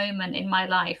after moment in my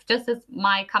life. Just as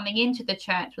my coming into the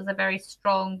church was a very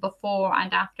strong before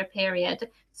and after period,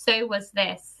 so was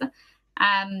this.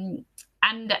 And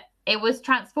it was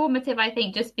transformative, I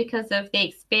think, just because of the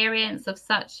experience of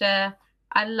such a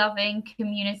loving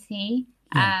community,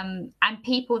 and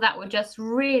people that were just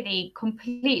really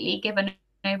completely given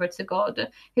over to God,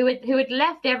 who had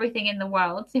left everything in the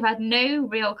world, who had no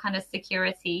real kind of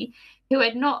security, who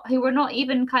were not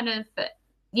even kind of,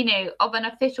 of an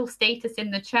official status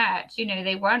in the church.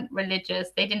 They weren't religious.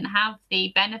 They didn't have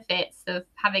the benefits of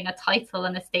having a title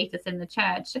and a status in the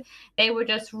church. They were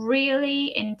just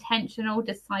really intentional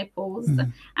disciples.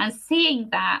 And seeing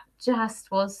that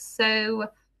just was so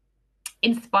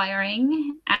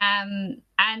inspiring. And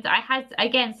I had,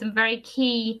 again, some very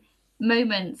key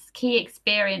moments, key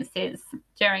experiences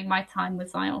during my time with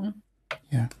Zion.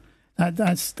 Yeah.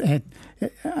 That's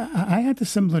I had a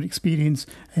similar experience.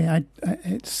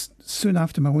 It's soon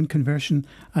after my own conversion,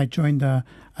 I joined a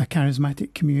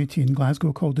charismatic community in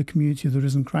Glasgow called the Community of the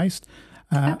Risen Christ.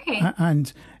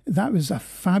 And that was a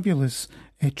fabulous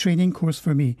training course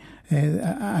for me.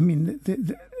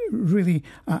 Really,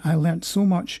 I learned so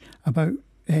much about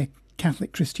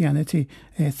Catholic Christianity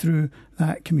through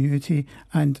that community,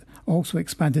 and also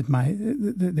expanded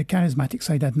the charismatic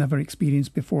side I'd never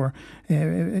experienced before.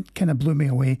 It kind of blew me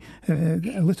away.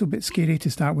 A little bit scary to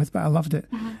start with, but I loved it.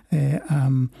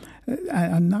 On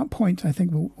that point, I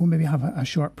think we'll maybe have a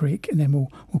short break, and then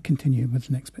we'll continue with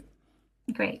the next bit.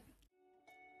 Great.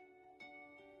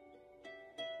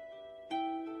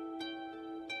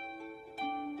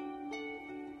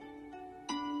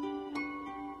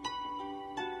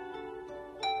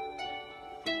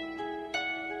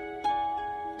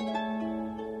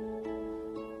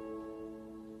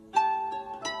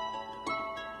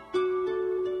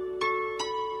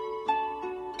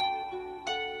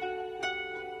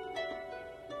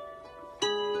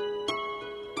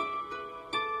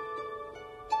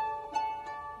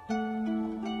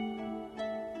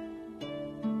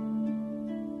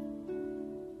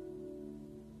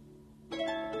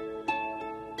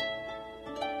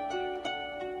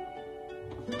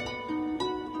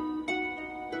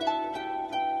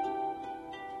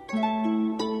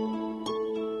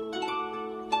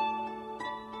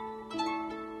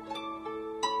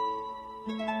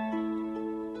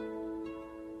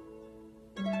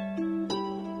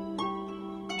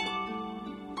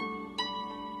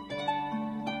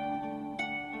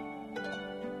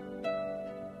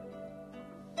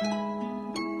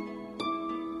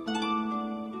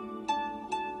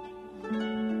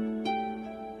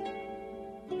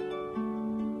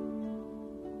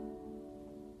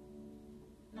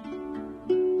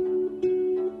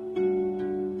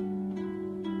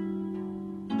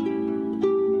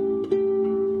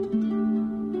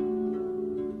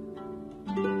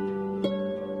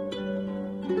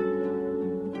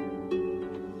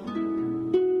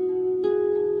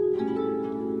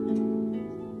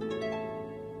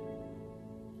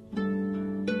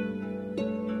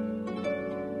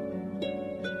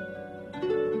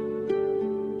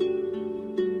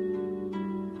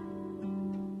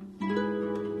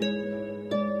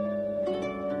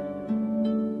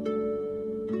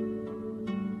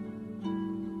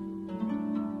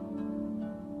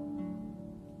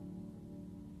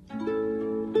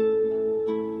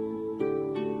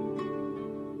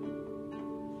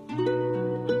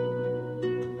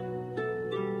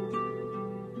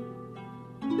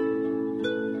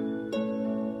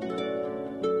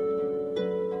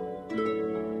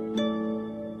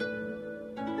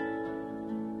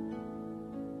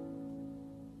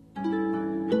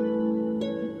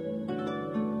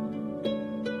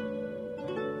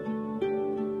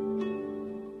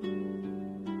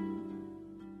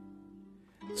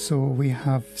 so we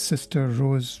have Sister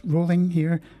Rose Rolling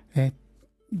here,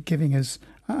 giving us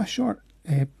a short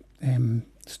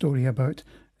story about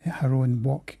her own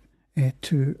walk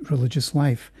to religious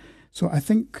life. So I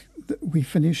think that we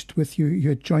finished with you. You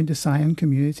had joined the Sion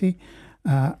community,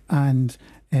 and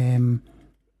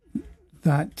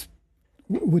that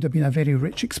would have been a very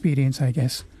rich experience, I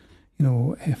guess,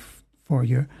 for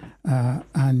you.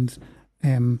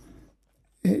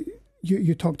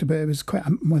 You talked about it was quite a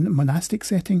monastic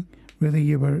setting, really.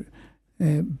 You were,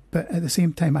 but at the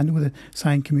same time, I know the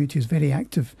Sion community is very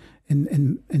active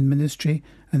in ministry,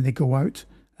 and they go out,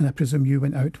 and I presume you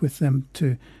went out with them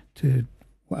to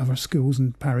whatever schools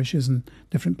and parishes and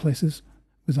different places.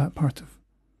 Was that part of?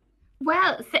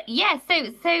 Well, so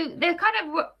there kind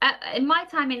of in my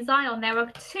time in Zion, there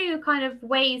were two kind of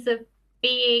ways of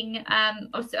being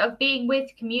being with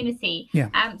community.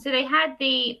 Yeah. So they had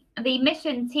the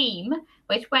mission team,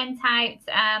 which went out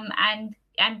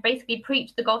and basically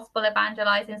preached the gospel,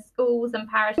 evangelized in schools and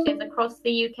parishes across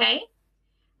the UK.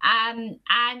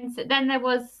 And then there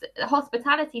was the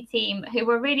hospitality team, who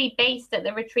were really based at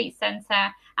the retreat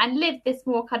centre and lived this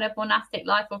more kind of monastic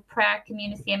life of prayer,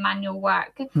 community, and manual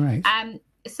work. Right.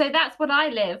 So that's what I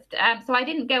lived. So I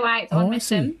didn't go out on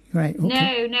mission. Right.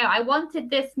 Okay. No. I wanted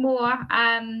this more,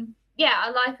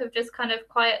 a life of just kind of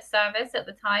quiet service at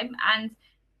the time. And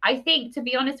I think, to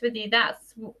be honest with you,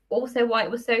 that's also why it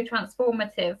was so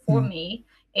transformative for me,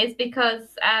 is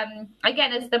because,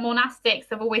 again, as the monastics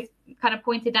have always kind of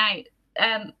pointed out,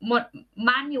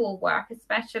 manual work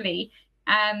especially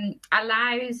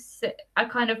allows a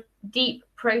kind of deep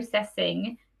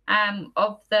processing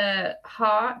of the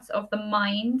heart, of the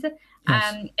mind.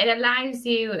 Yes. It allows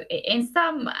you in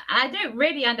some, I don't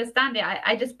really understand it,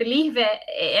 I just believe it.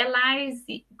 It allows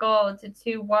God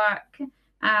to work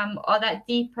on that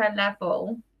deeper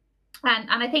level.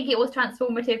 And I think it was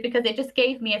transformative because it just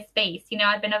gave me a space.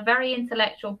 I've been a very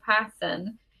intellectual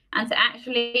person, and to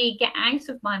actually get out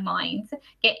of my mind,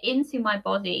 get into my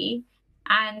body,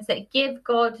 and give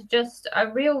God just a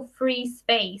real free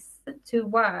space to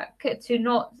work, to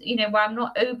not, where I'm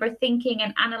not overthinking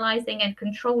and analysing and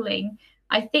controlling.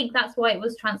 I think that's why it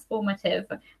was transformative.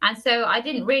 And so I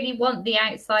didn't really want the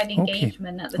outside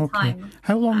engagement at the time.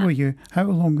 How long were you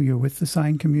with the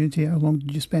Sion community? How long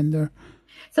did you spend there?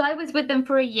 So I was with them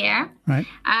for a year. Right.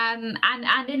 And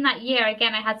in that year,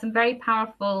 again, I had some very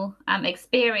powerful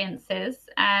experiences.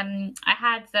 I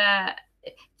had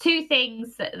two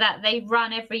things that they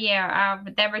run every year.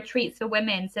 They're retreats for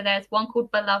women. So there's one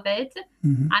called Beloved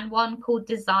and one called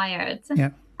Desired. Yeah.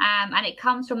 And it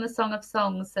comes from the Song of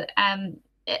Songs,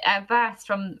 a verse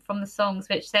from the Songs,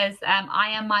 which says, I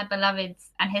am my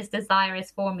beloved's and his desire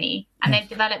is for me. And they've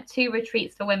developed two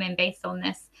retreats for women based on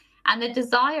this. And the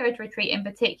Desired retreat in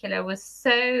particular was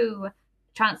so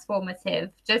transformative.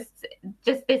 Just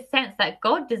this sense that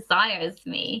God desires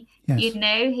me. Yes.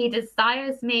 He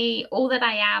desires me, all that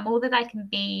I am, all that I can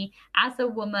be as a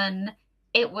woman.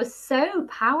 It was so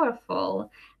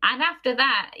powerful. And after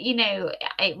that,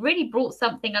 it really brought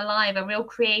something alive, a real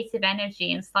creative energy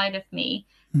inside of me.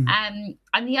 And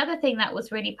the other thing that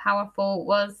was really powerful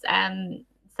was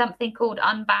something called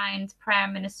Unbound Prayer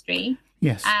Ministry.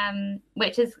 Yes.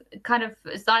 Which is kind of,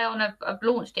 Zion have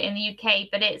launched it in the UK,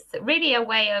 but it's really a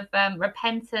way of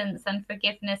repentance and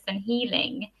forgiveness and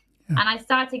healing. Yeah. And I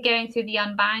started going through the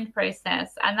Unbound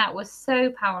process, and that was so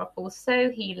powerful,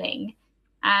 so healing.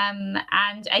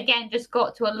 And again, just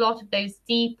got to a lot of those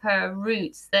deeper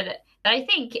roots that I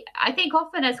think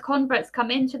often as converts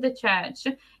come into the church,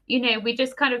 we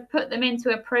just kind of put them into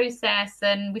a process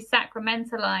and we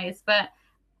sacramentalize, but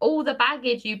all the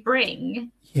baggage you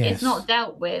bring is not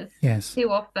dealt with too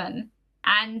often.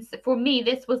 And for me,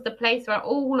 this was the place where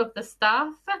all of the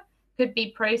stuff could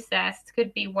be processed,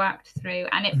 could be worked through.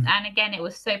 And again, it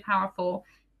was so powerful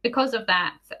because of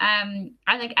that. And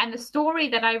the story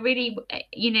that I really,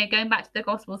 going back to the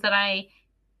Gospels, that I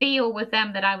feel with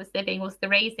them that I was living was the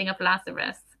raising of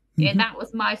Lazarus. That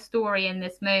was my story in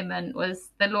this moment, was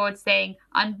the Lord saying,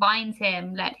 unbind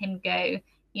him, let him go,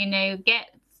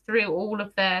 get through all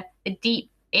of the deep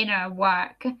inner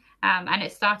work. And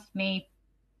it started me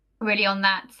really on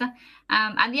that.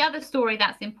 And the other story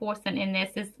that's important in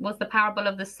this was the parable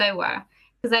of the sower,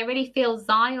 because I really feel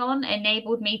Zion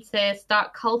enabled me to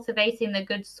start cultivating the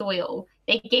good soil.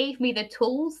 They gave me the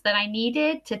tools that I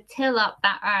needed to till up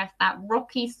that earth, that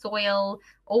rocky soil,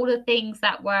 all the things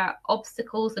that were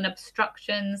obstacles and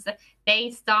obstructions.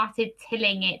 They started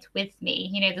tilling it with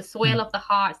me, the soil of the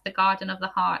heart, the garden of the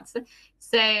heart.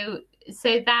 So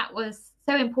that was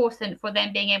so important for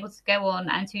them being able to go on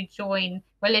and to join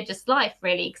religious life,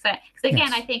 really. Because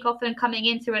again, I think often coming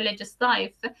into religious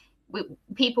life,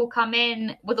 people come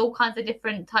in with all kinds of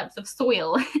different types of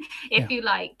soil, if you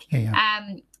like.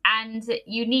 And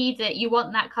you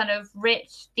want that kind of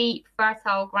rich, deep,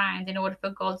 fertile ground in order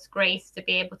for God's grace to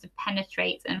be able to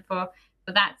penetrate, and for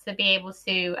that to be able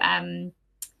to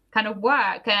kind of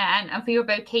work, and for your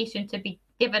vocation to be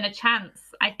given a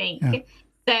chance, I think.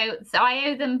 So I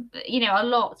owe them, a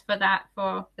lot for that,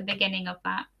 for the beginning of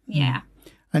that.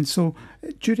 And so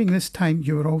during this time,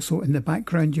 you were also in the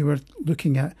background, you were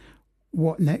looking at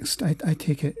what next. I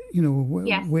take it,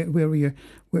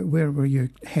 where were you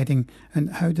heading, and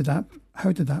how did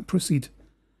that proceed?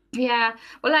 Yeah,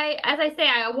 well, as I say,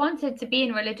 I wanted to be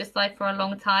in religious life for a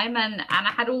long time, and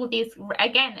I had all these,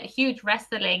 again, a huge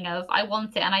wrestling of I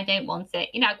want it and I don't want it.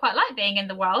 I quite like being in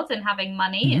the world and having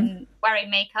money and wearing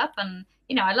makeup, and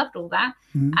I loved all that.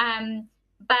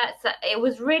 But it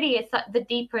was really the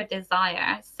deeper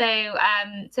desire. So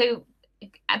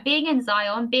being in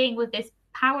Zion, being with this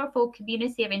powerful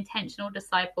community of intentional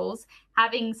disciples,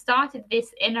 having started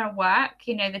this inner work,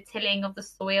 the tilling of the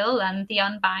soil and the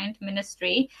Unbound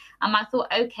ministry, I thought,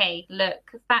 okay,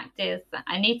 look, fact is,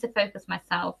 I need to focus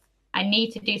myself. I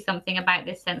need to do something about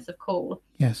this sense of call.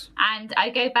 Yes. And I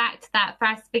go back to that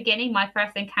first beginning, my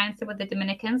first encounter with the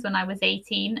Dominicans when I was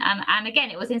 18. And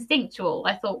again, it was instinctual.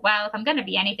 I thought, well, if I'm going to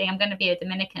be anything, I'm going to be a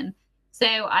Dominican. So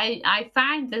I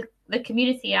found the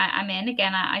community I'm in.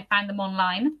 Again, I found them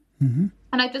online. And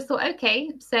I just thought,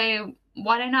 okay, so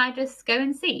why don't I just go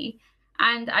and see?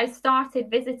 And I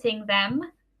started visiting them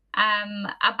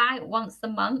about once a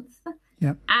month.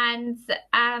 And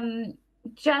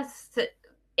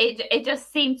it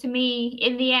just seemed to me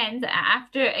in the end,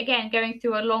 after, again, going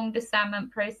through a long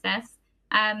discernment process,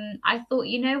 I thought,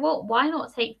 you know what, why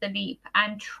not take the leap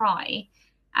and try?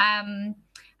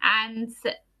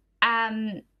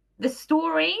 The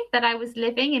story that I was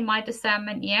living in my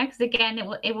discernment year, because again,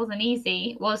 it wasn't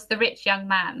easy, was the rich young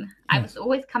man. Yes. I was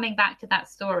always coming back to that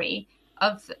story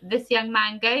of this young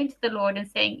man going to the Lord and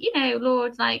saying,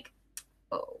 Lord, like,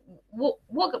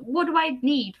 what do I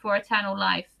need for eternal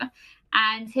life?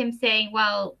 And him saying,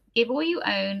 well, give all you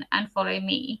own and follow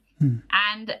me.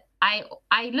 And I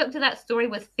looked at that story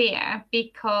with fear,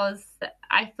 because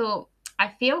I thought, I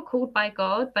feel called by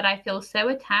God, but I feel so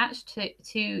attached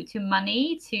to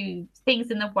money, to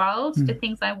things in the world, to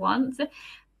things I want.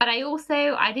 But I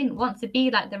didn't want to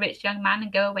be like the rich young man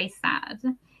and go away sad,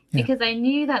 because I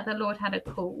knew that the Lord had a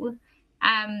call.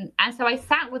 And so I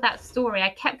sat with that story. I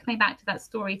kept coming back to that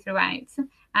story throughout.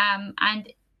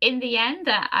 And in the end,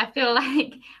 I feel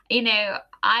like,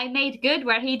 I made good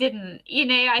where he didn't.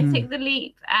 I took the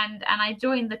leap and I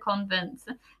joined the convent.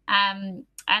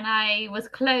 And I was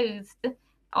closed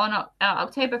on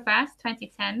October 1st,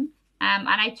 2010. And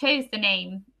I chose the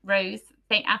name Rose,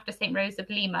 after St. Rose of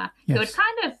Lima, who had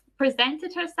kind of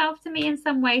presented herself to me in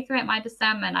some way throughout my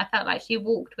discernment. I felt like she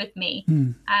walked with me.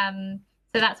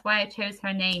 So that's why I chose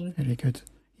her name. Very good.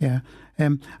 Yeah.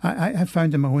 I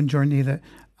found in my own journey that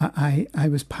I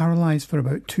was paralyzed for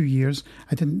about 2 years.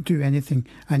 I didn't do anything.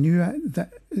 I knew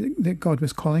that God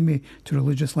was calling me to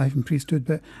religious life and priesthood,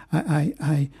 but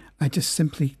I just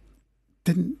simply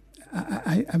didn't.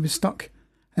 I was stuck,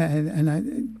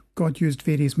 and God used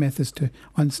various methods to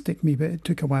unstick me, but it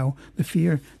took a while. The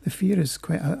fear is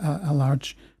quite a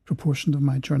large proportion of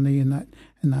my journey in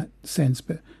that sense.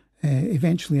 But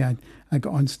eventually, I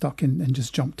got unstuck and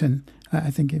just jumped in.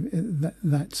 I think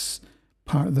that's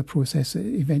part of the process.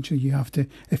 Eventually you have to,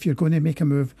 if you're going to make a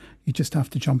move, you just have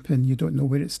to jump in. You don't know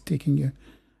where it's taking you.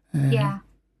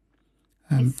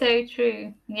 It's so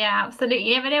true. Yeah, absolutely.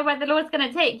 You never know where the Lord's going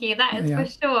to take you. That is for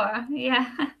sure. Yeah.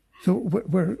 So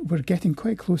we're getting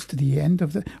quite close to the end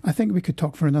of I think we could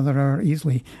talk for another hour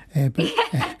easily. But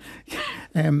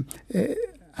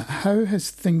how has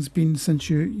things been since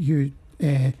you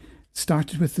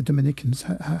started with the Dominicans?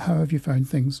 How have you found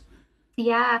things?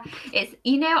 Yeah, it's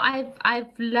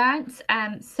I've learned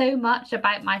so much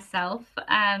about myself,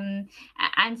 and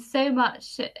so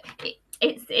much.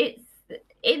 It's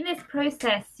in this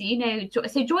process,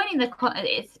 so joining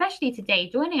especially today,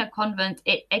 joining a convent,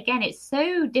 it's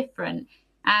so different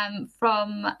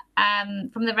from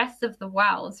the rest of the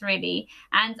world, really.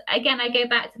 And again, I go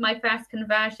back to my first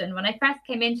conversion. When I first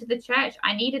came into the church,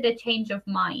 I needed a change of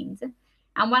mind.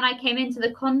 And when I came into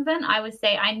the convent, I would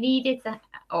say I needed to,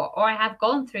 or I have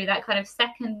gone through that kind of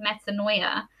second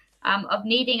metanoia, of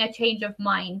needing a change of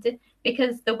mind,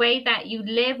 because the way that you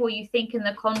live or you think in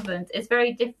the convent is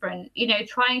very different. You know,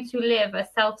 trying to live a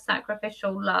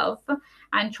self-sacrificial love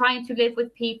and trying to live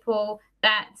with people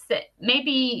that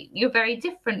maybe you're very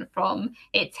different from,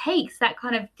 it takes that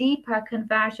kind of deeper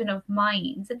conversion of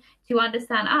mind to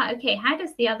understand, okay, how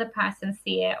does the other person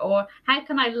see it? Or how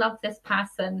can I love this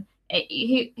person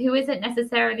who isn't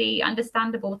necessarily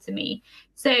understandable to me?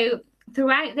 So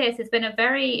throughout this, it's been a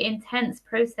very intense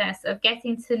process of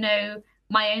getting to know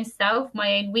my own self,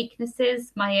 my own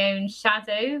weaknesses, my own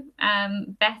shadow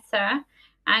better,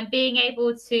 and being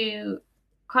able to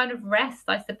kind of rest,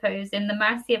 I suppose, in the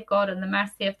mercy of God and the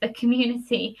mercy of the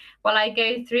community while I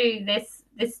go through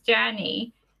this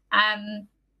journey. And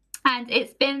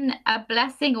it's been a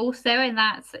blessing also in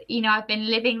that, you know, I've been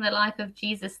living the life of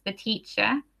Jesus, the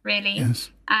teacher, really.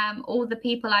 Yes. All the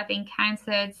people I've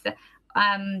encountered,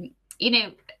 you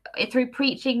know, through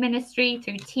preaching ministry,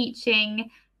 through teaching.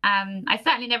 I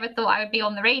certainly never thought I would be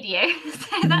on the radio,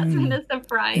 so that's been a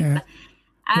surprise.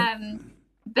 Yeah.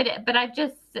 But I've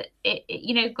just,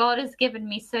 you know, God has given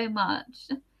me so much.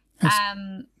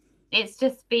 It's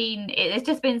just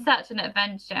been such an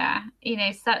adventure, you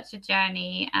know, such a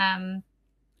journey. Yeah,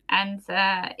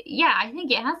 I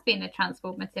think it has been a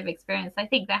transformative experience. I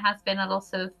think there has been a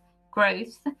lot of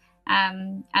growth,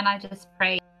 and I just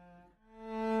pray.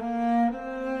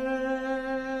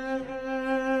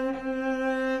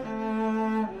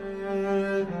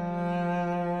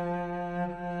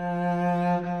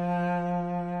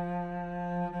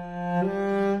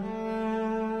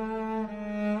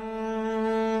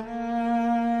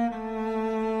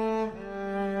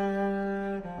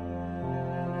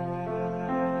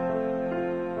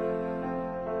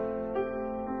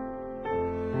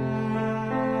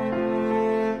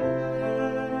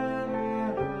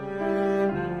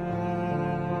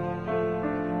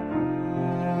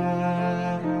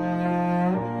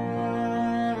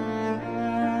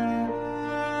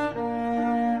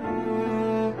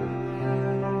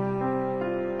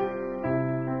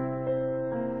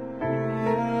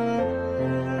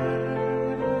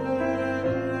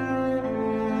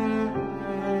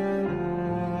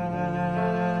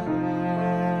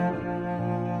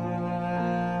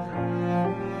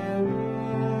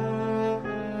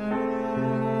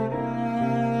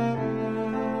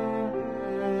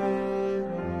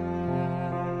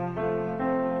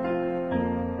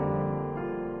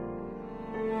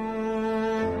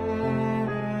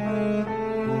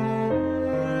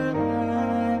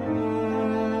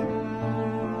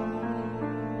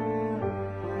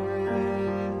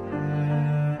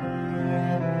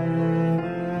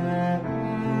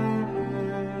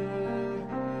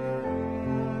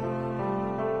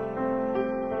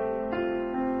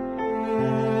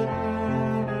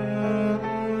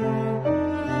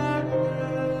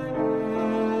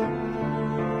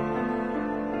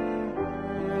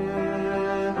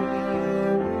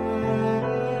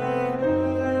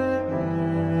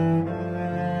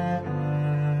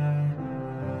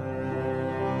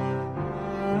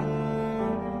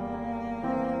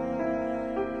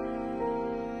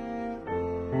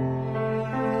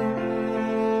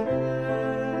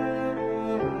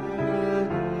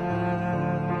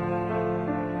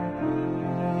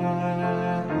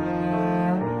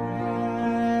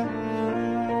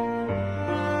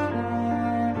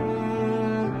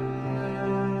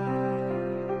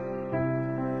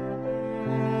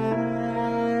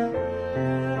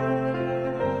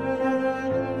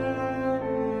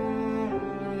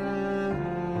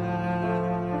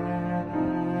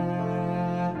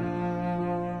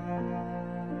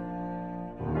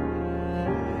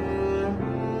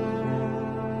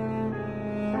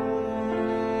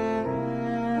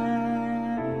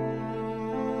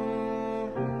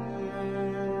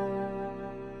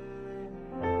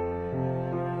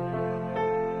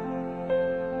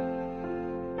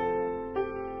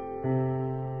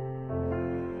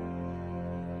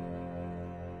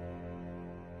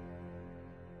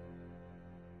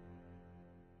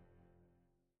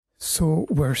 So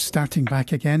we're starting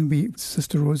back again.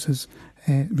 Sister Rose has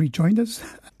rejoined us.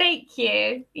 Thank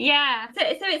you. Yeah. So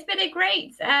it's been a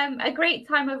great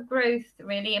time of growth,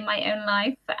 really, in my own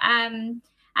life, and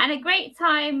a great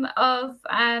time of.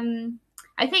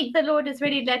 I think the Lord has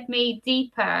really led me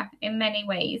deeper in many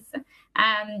ways.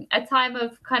 A time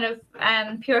of kind of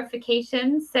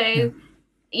purification. So. Yeah.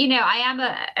 You know, I am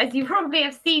as you probably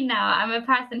have seen now, I'm a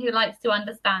person who likes to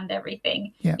understand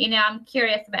everything. Yeah. You know, I'm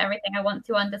curious about everything. I want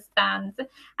to understand.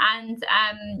 And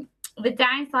the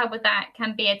downside with that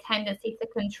can be a tendency to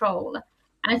control.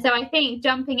 And so I think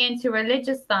jumping into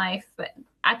religious life,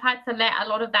 I've had to let a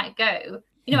lot of that go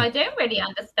I don't really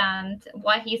understand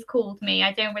why he's called me.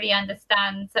 I don't really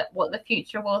understand what the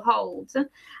future will hold.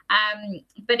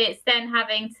 But it's then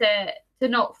having to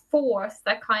not force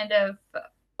that kind of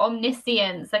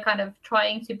omniscience, that kind of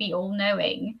trying to be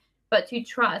all-knowing, but to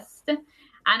trust. And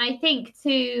I think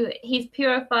too, he's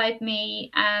purified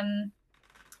me.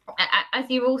 As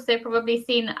you've also probably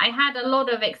seen, I had a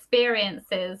lot of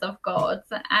experiences of God.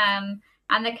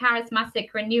 And the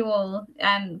charismatic renewal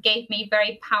gave me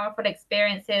very powerful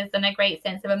experiences and a great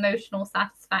sense of emotional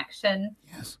satisfaction.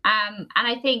 Yes. And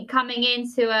I think coming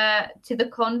into to the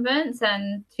convent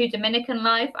and to Dominican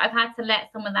life, I've had to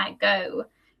let some of that go.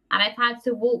 And I've had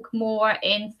to walk more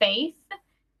in faith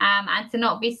and to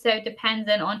not be so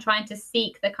dependent on trying to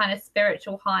seek the kind of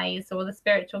spiritual highs or the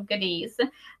spiritual goodies,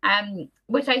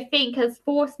 which I think has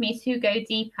forced me to go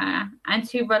deeper and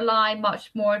to rely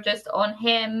much more just on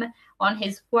him, on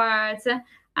his words.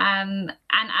 And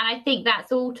I think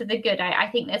that's all to the good. I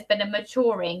think there's been a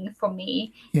maturing for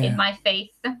me in my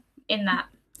faith in that.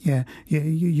 Yeah,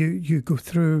 you go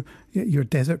through your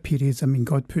desert periods. I mean,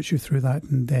 God puts you through that,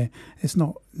 and it's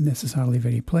not necessarily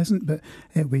very pleasant, but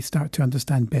we start to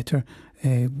understand better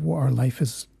what our life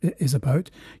is about.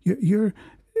 You're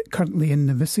currently in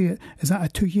novitiate. Is that a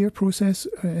 2-year process?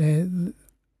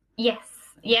 Yes,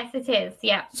 it is.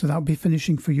 Yeah. So that'll be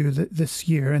finishing for you this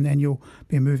year, and then you'll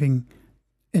be moving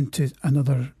into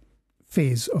another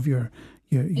phase of your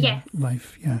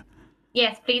life. Yeah.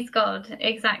 Yes, please God,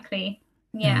 exactly.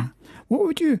 Yeah. What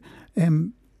would you,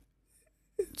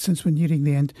 since we're nearing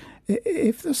the end,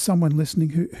 if there's someone listening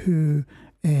who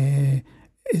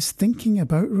is thinking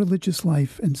about religious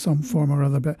life in some form or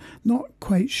other, but not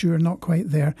quite sure, not quite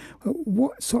there,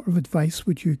 what sort of advice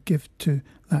would you give to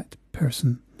that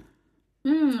person?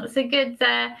 It's a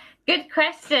good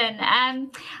question.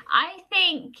 I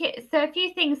think so. A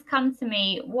few things come to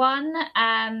me. One,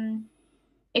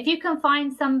 if you can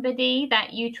find somebody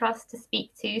that you trust to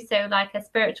speak to, so like a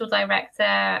spiritual director,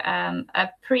 a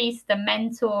priest, a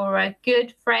mentor, a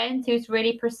good friend who's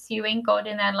really pursuing God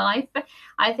in their life,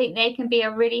 I think they can be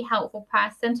a really helpful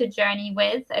person to journey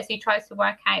with as you try to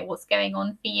work out what's going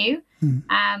on for you,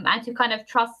 and to kind of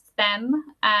trust them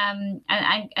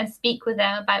and speak with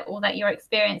them about all that you're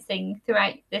experiencing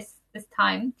throughout this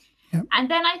time. Yep.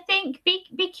 And then I think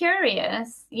be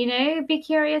curious, be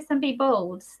curious and be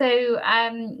bold. So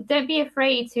don't be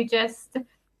afraid to just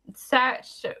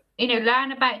search,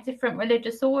 learn about different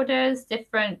religious orders,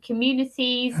 different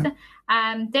communities.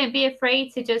 Yep. Don't be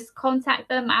afraid to just contact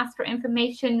them, ask for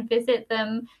information, visit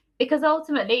them. Because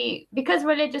ultimately, because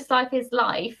religious life is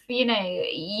life,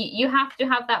 you have to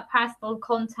have that personal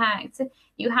contact.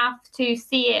 You have to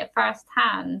see it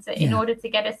firsthand in order to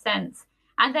get a sense.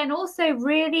 And then also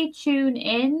really tune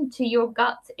in to your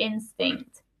gut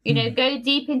instinct. Go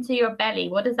deep into your belly.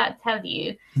 What does that tell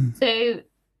you? So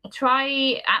try,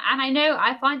 and I know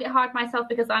I find it hard myself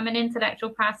because I'm an intellectual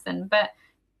person, but,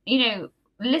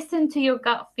 listen to your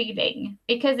gut feeling,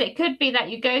 because it could be that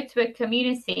you go to a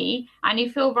community and you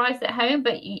feel right at home,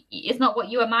 but it's not what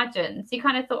you imagined. So you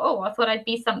kind of thought, I thought I'd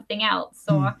be something else.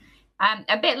 Or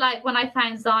a bit like when I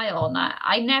found Zion,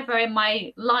 I never in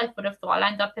my life would have thought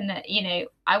I'll end up in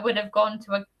I would have gone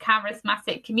to a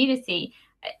charismatic community.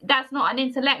 That's not an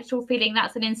intellectual feeling,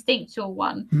 that's an instinctual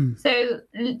one. So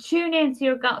tune into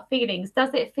your gut feelings.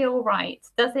 Does it feel right?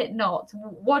 Does it not?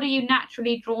 What are you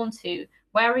naturally drawn to?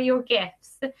 Where are your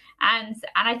gifts? And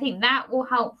I think that will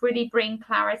help really bring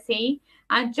clarity,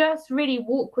 and just really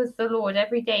walk with the Lord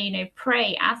every day,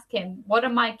 pray, ask him, what are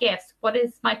my gifts? What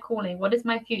is my calling? What is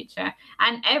my future?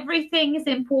 And everything is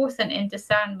important in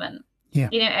discernment. Yeah.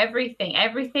 Everything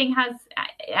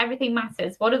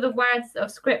matters. What are the words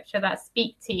of scripture that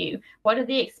speak to you? What are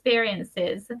the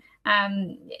experiences?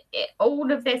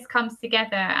 All of this comes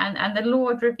together, and the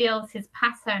Lord reveals his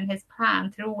pattern, his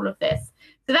plan through all of this.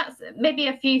 So that's maybe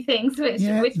a few things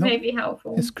which may be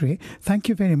helpful. It's great. Thank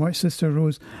you very much, Sister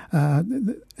Rose,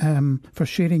 for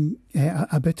sharing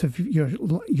a bit of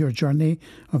your journey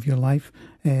of your life.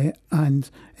 And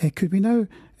could we now,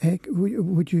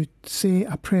 would you say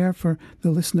a prayer for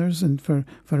the listeners and for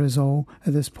us all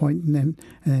at this point, and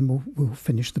then we'll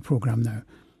finish the programme now.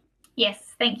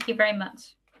 Yes, thank you very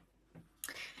much.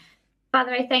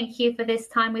 Father, I thank you for this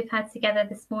time we've had together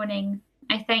this morning.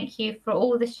 I thank you for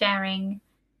all the sharing.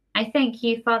 I thank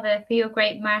you, Father, for your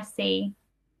great mercy,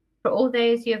 for all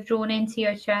those you have drawn into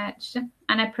your church,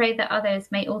 and I pray that others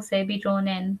may also be drawn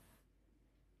in.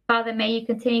 Father, may you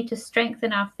continue to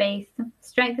strengthen our faith,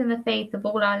 strengthen the faith of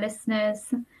all our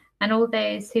listeners and all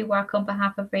those who work on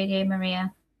behalf of Radio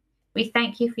Maria. We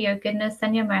thank you for your goodness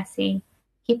and your mercy.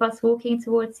 Keep us walking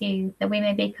towards you, that we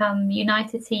may become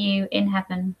united to you in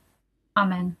heaven.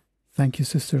 Amen. Thank you,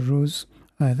 Sister Rose.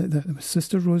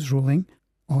 Sister Rose Rolling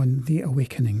on the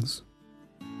Awakenings.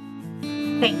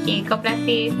 Thank you. God bless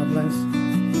you. God bless.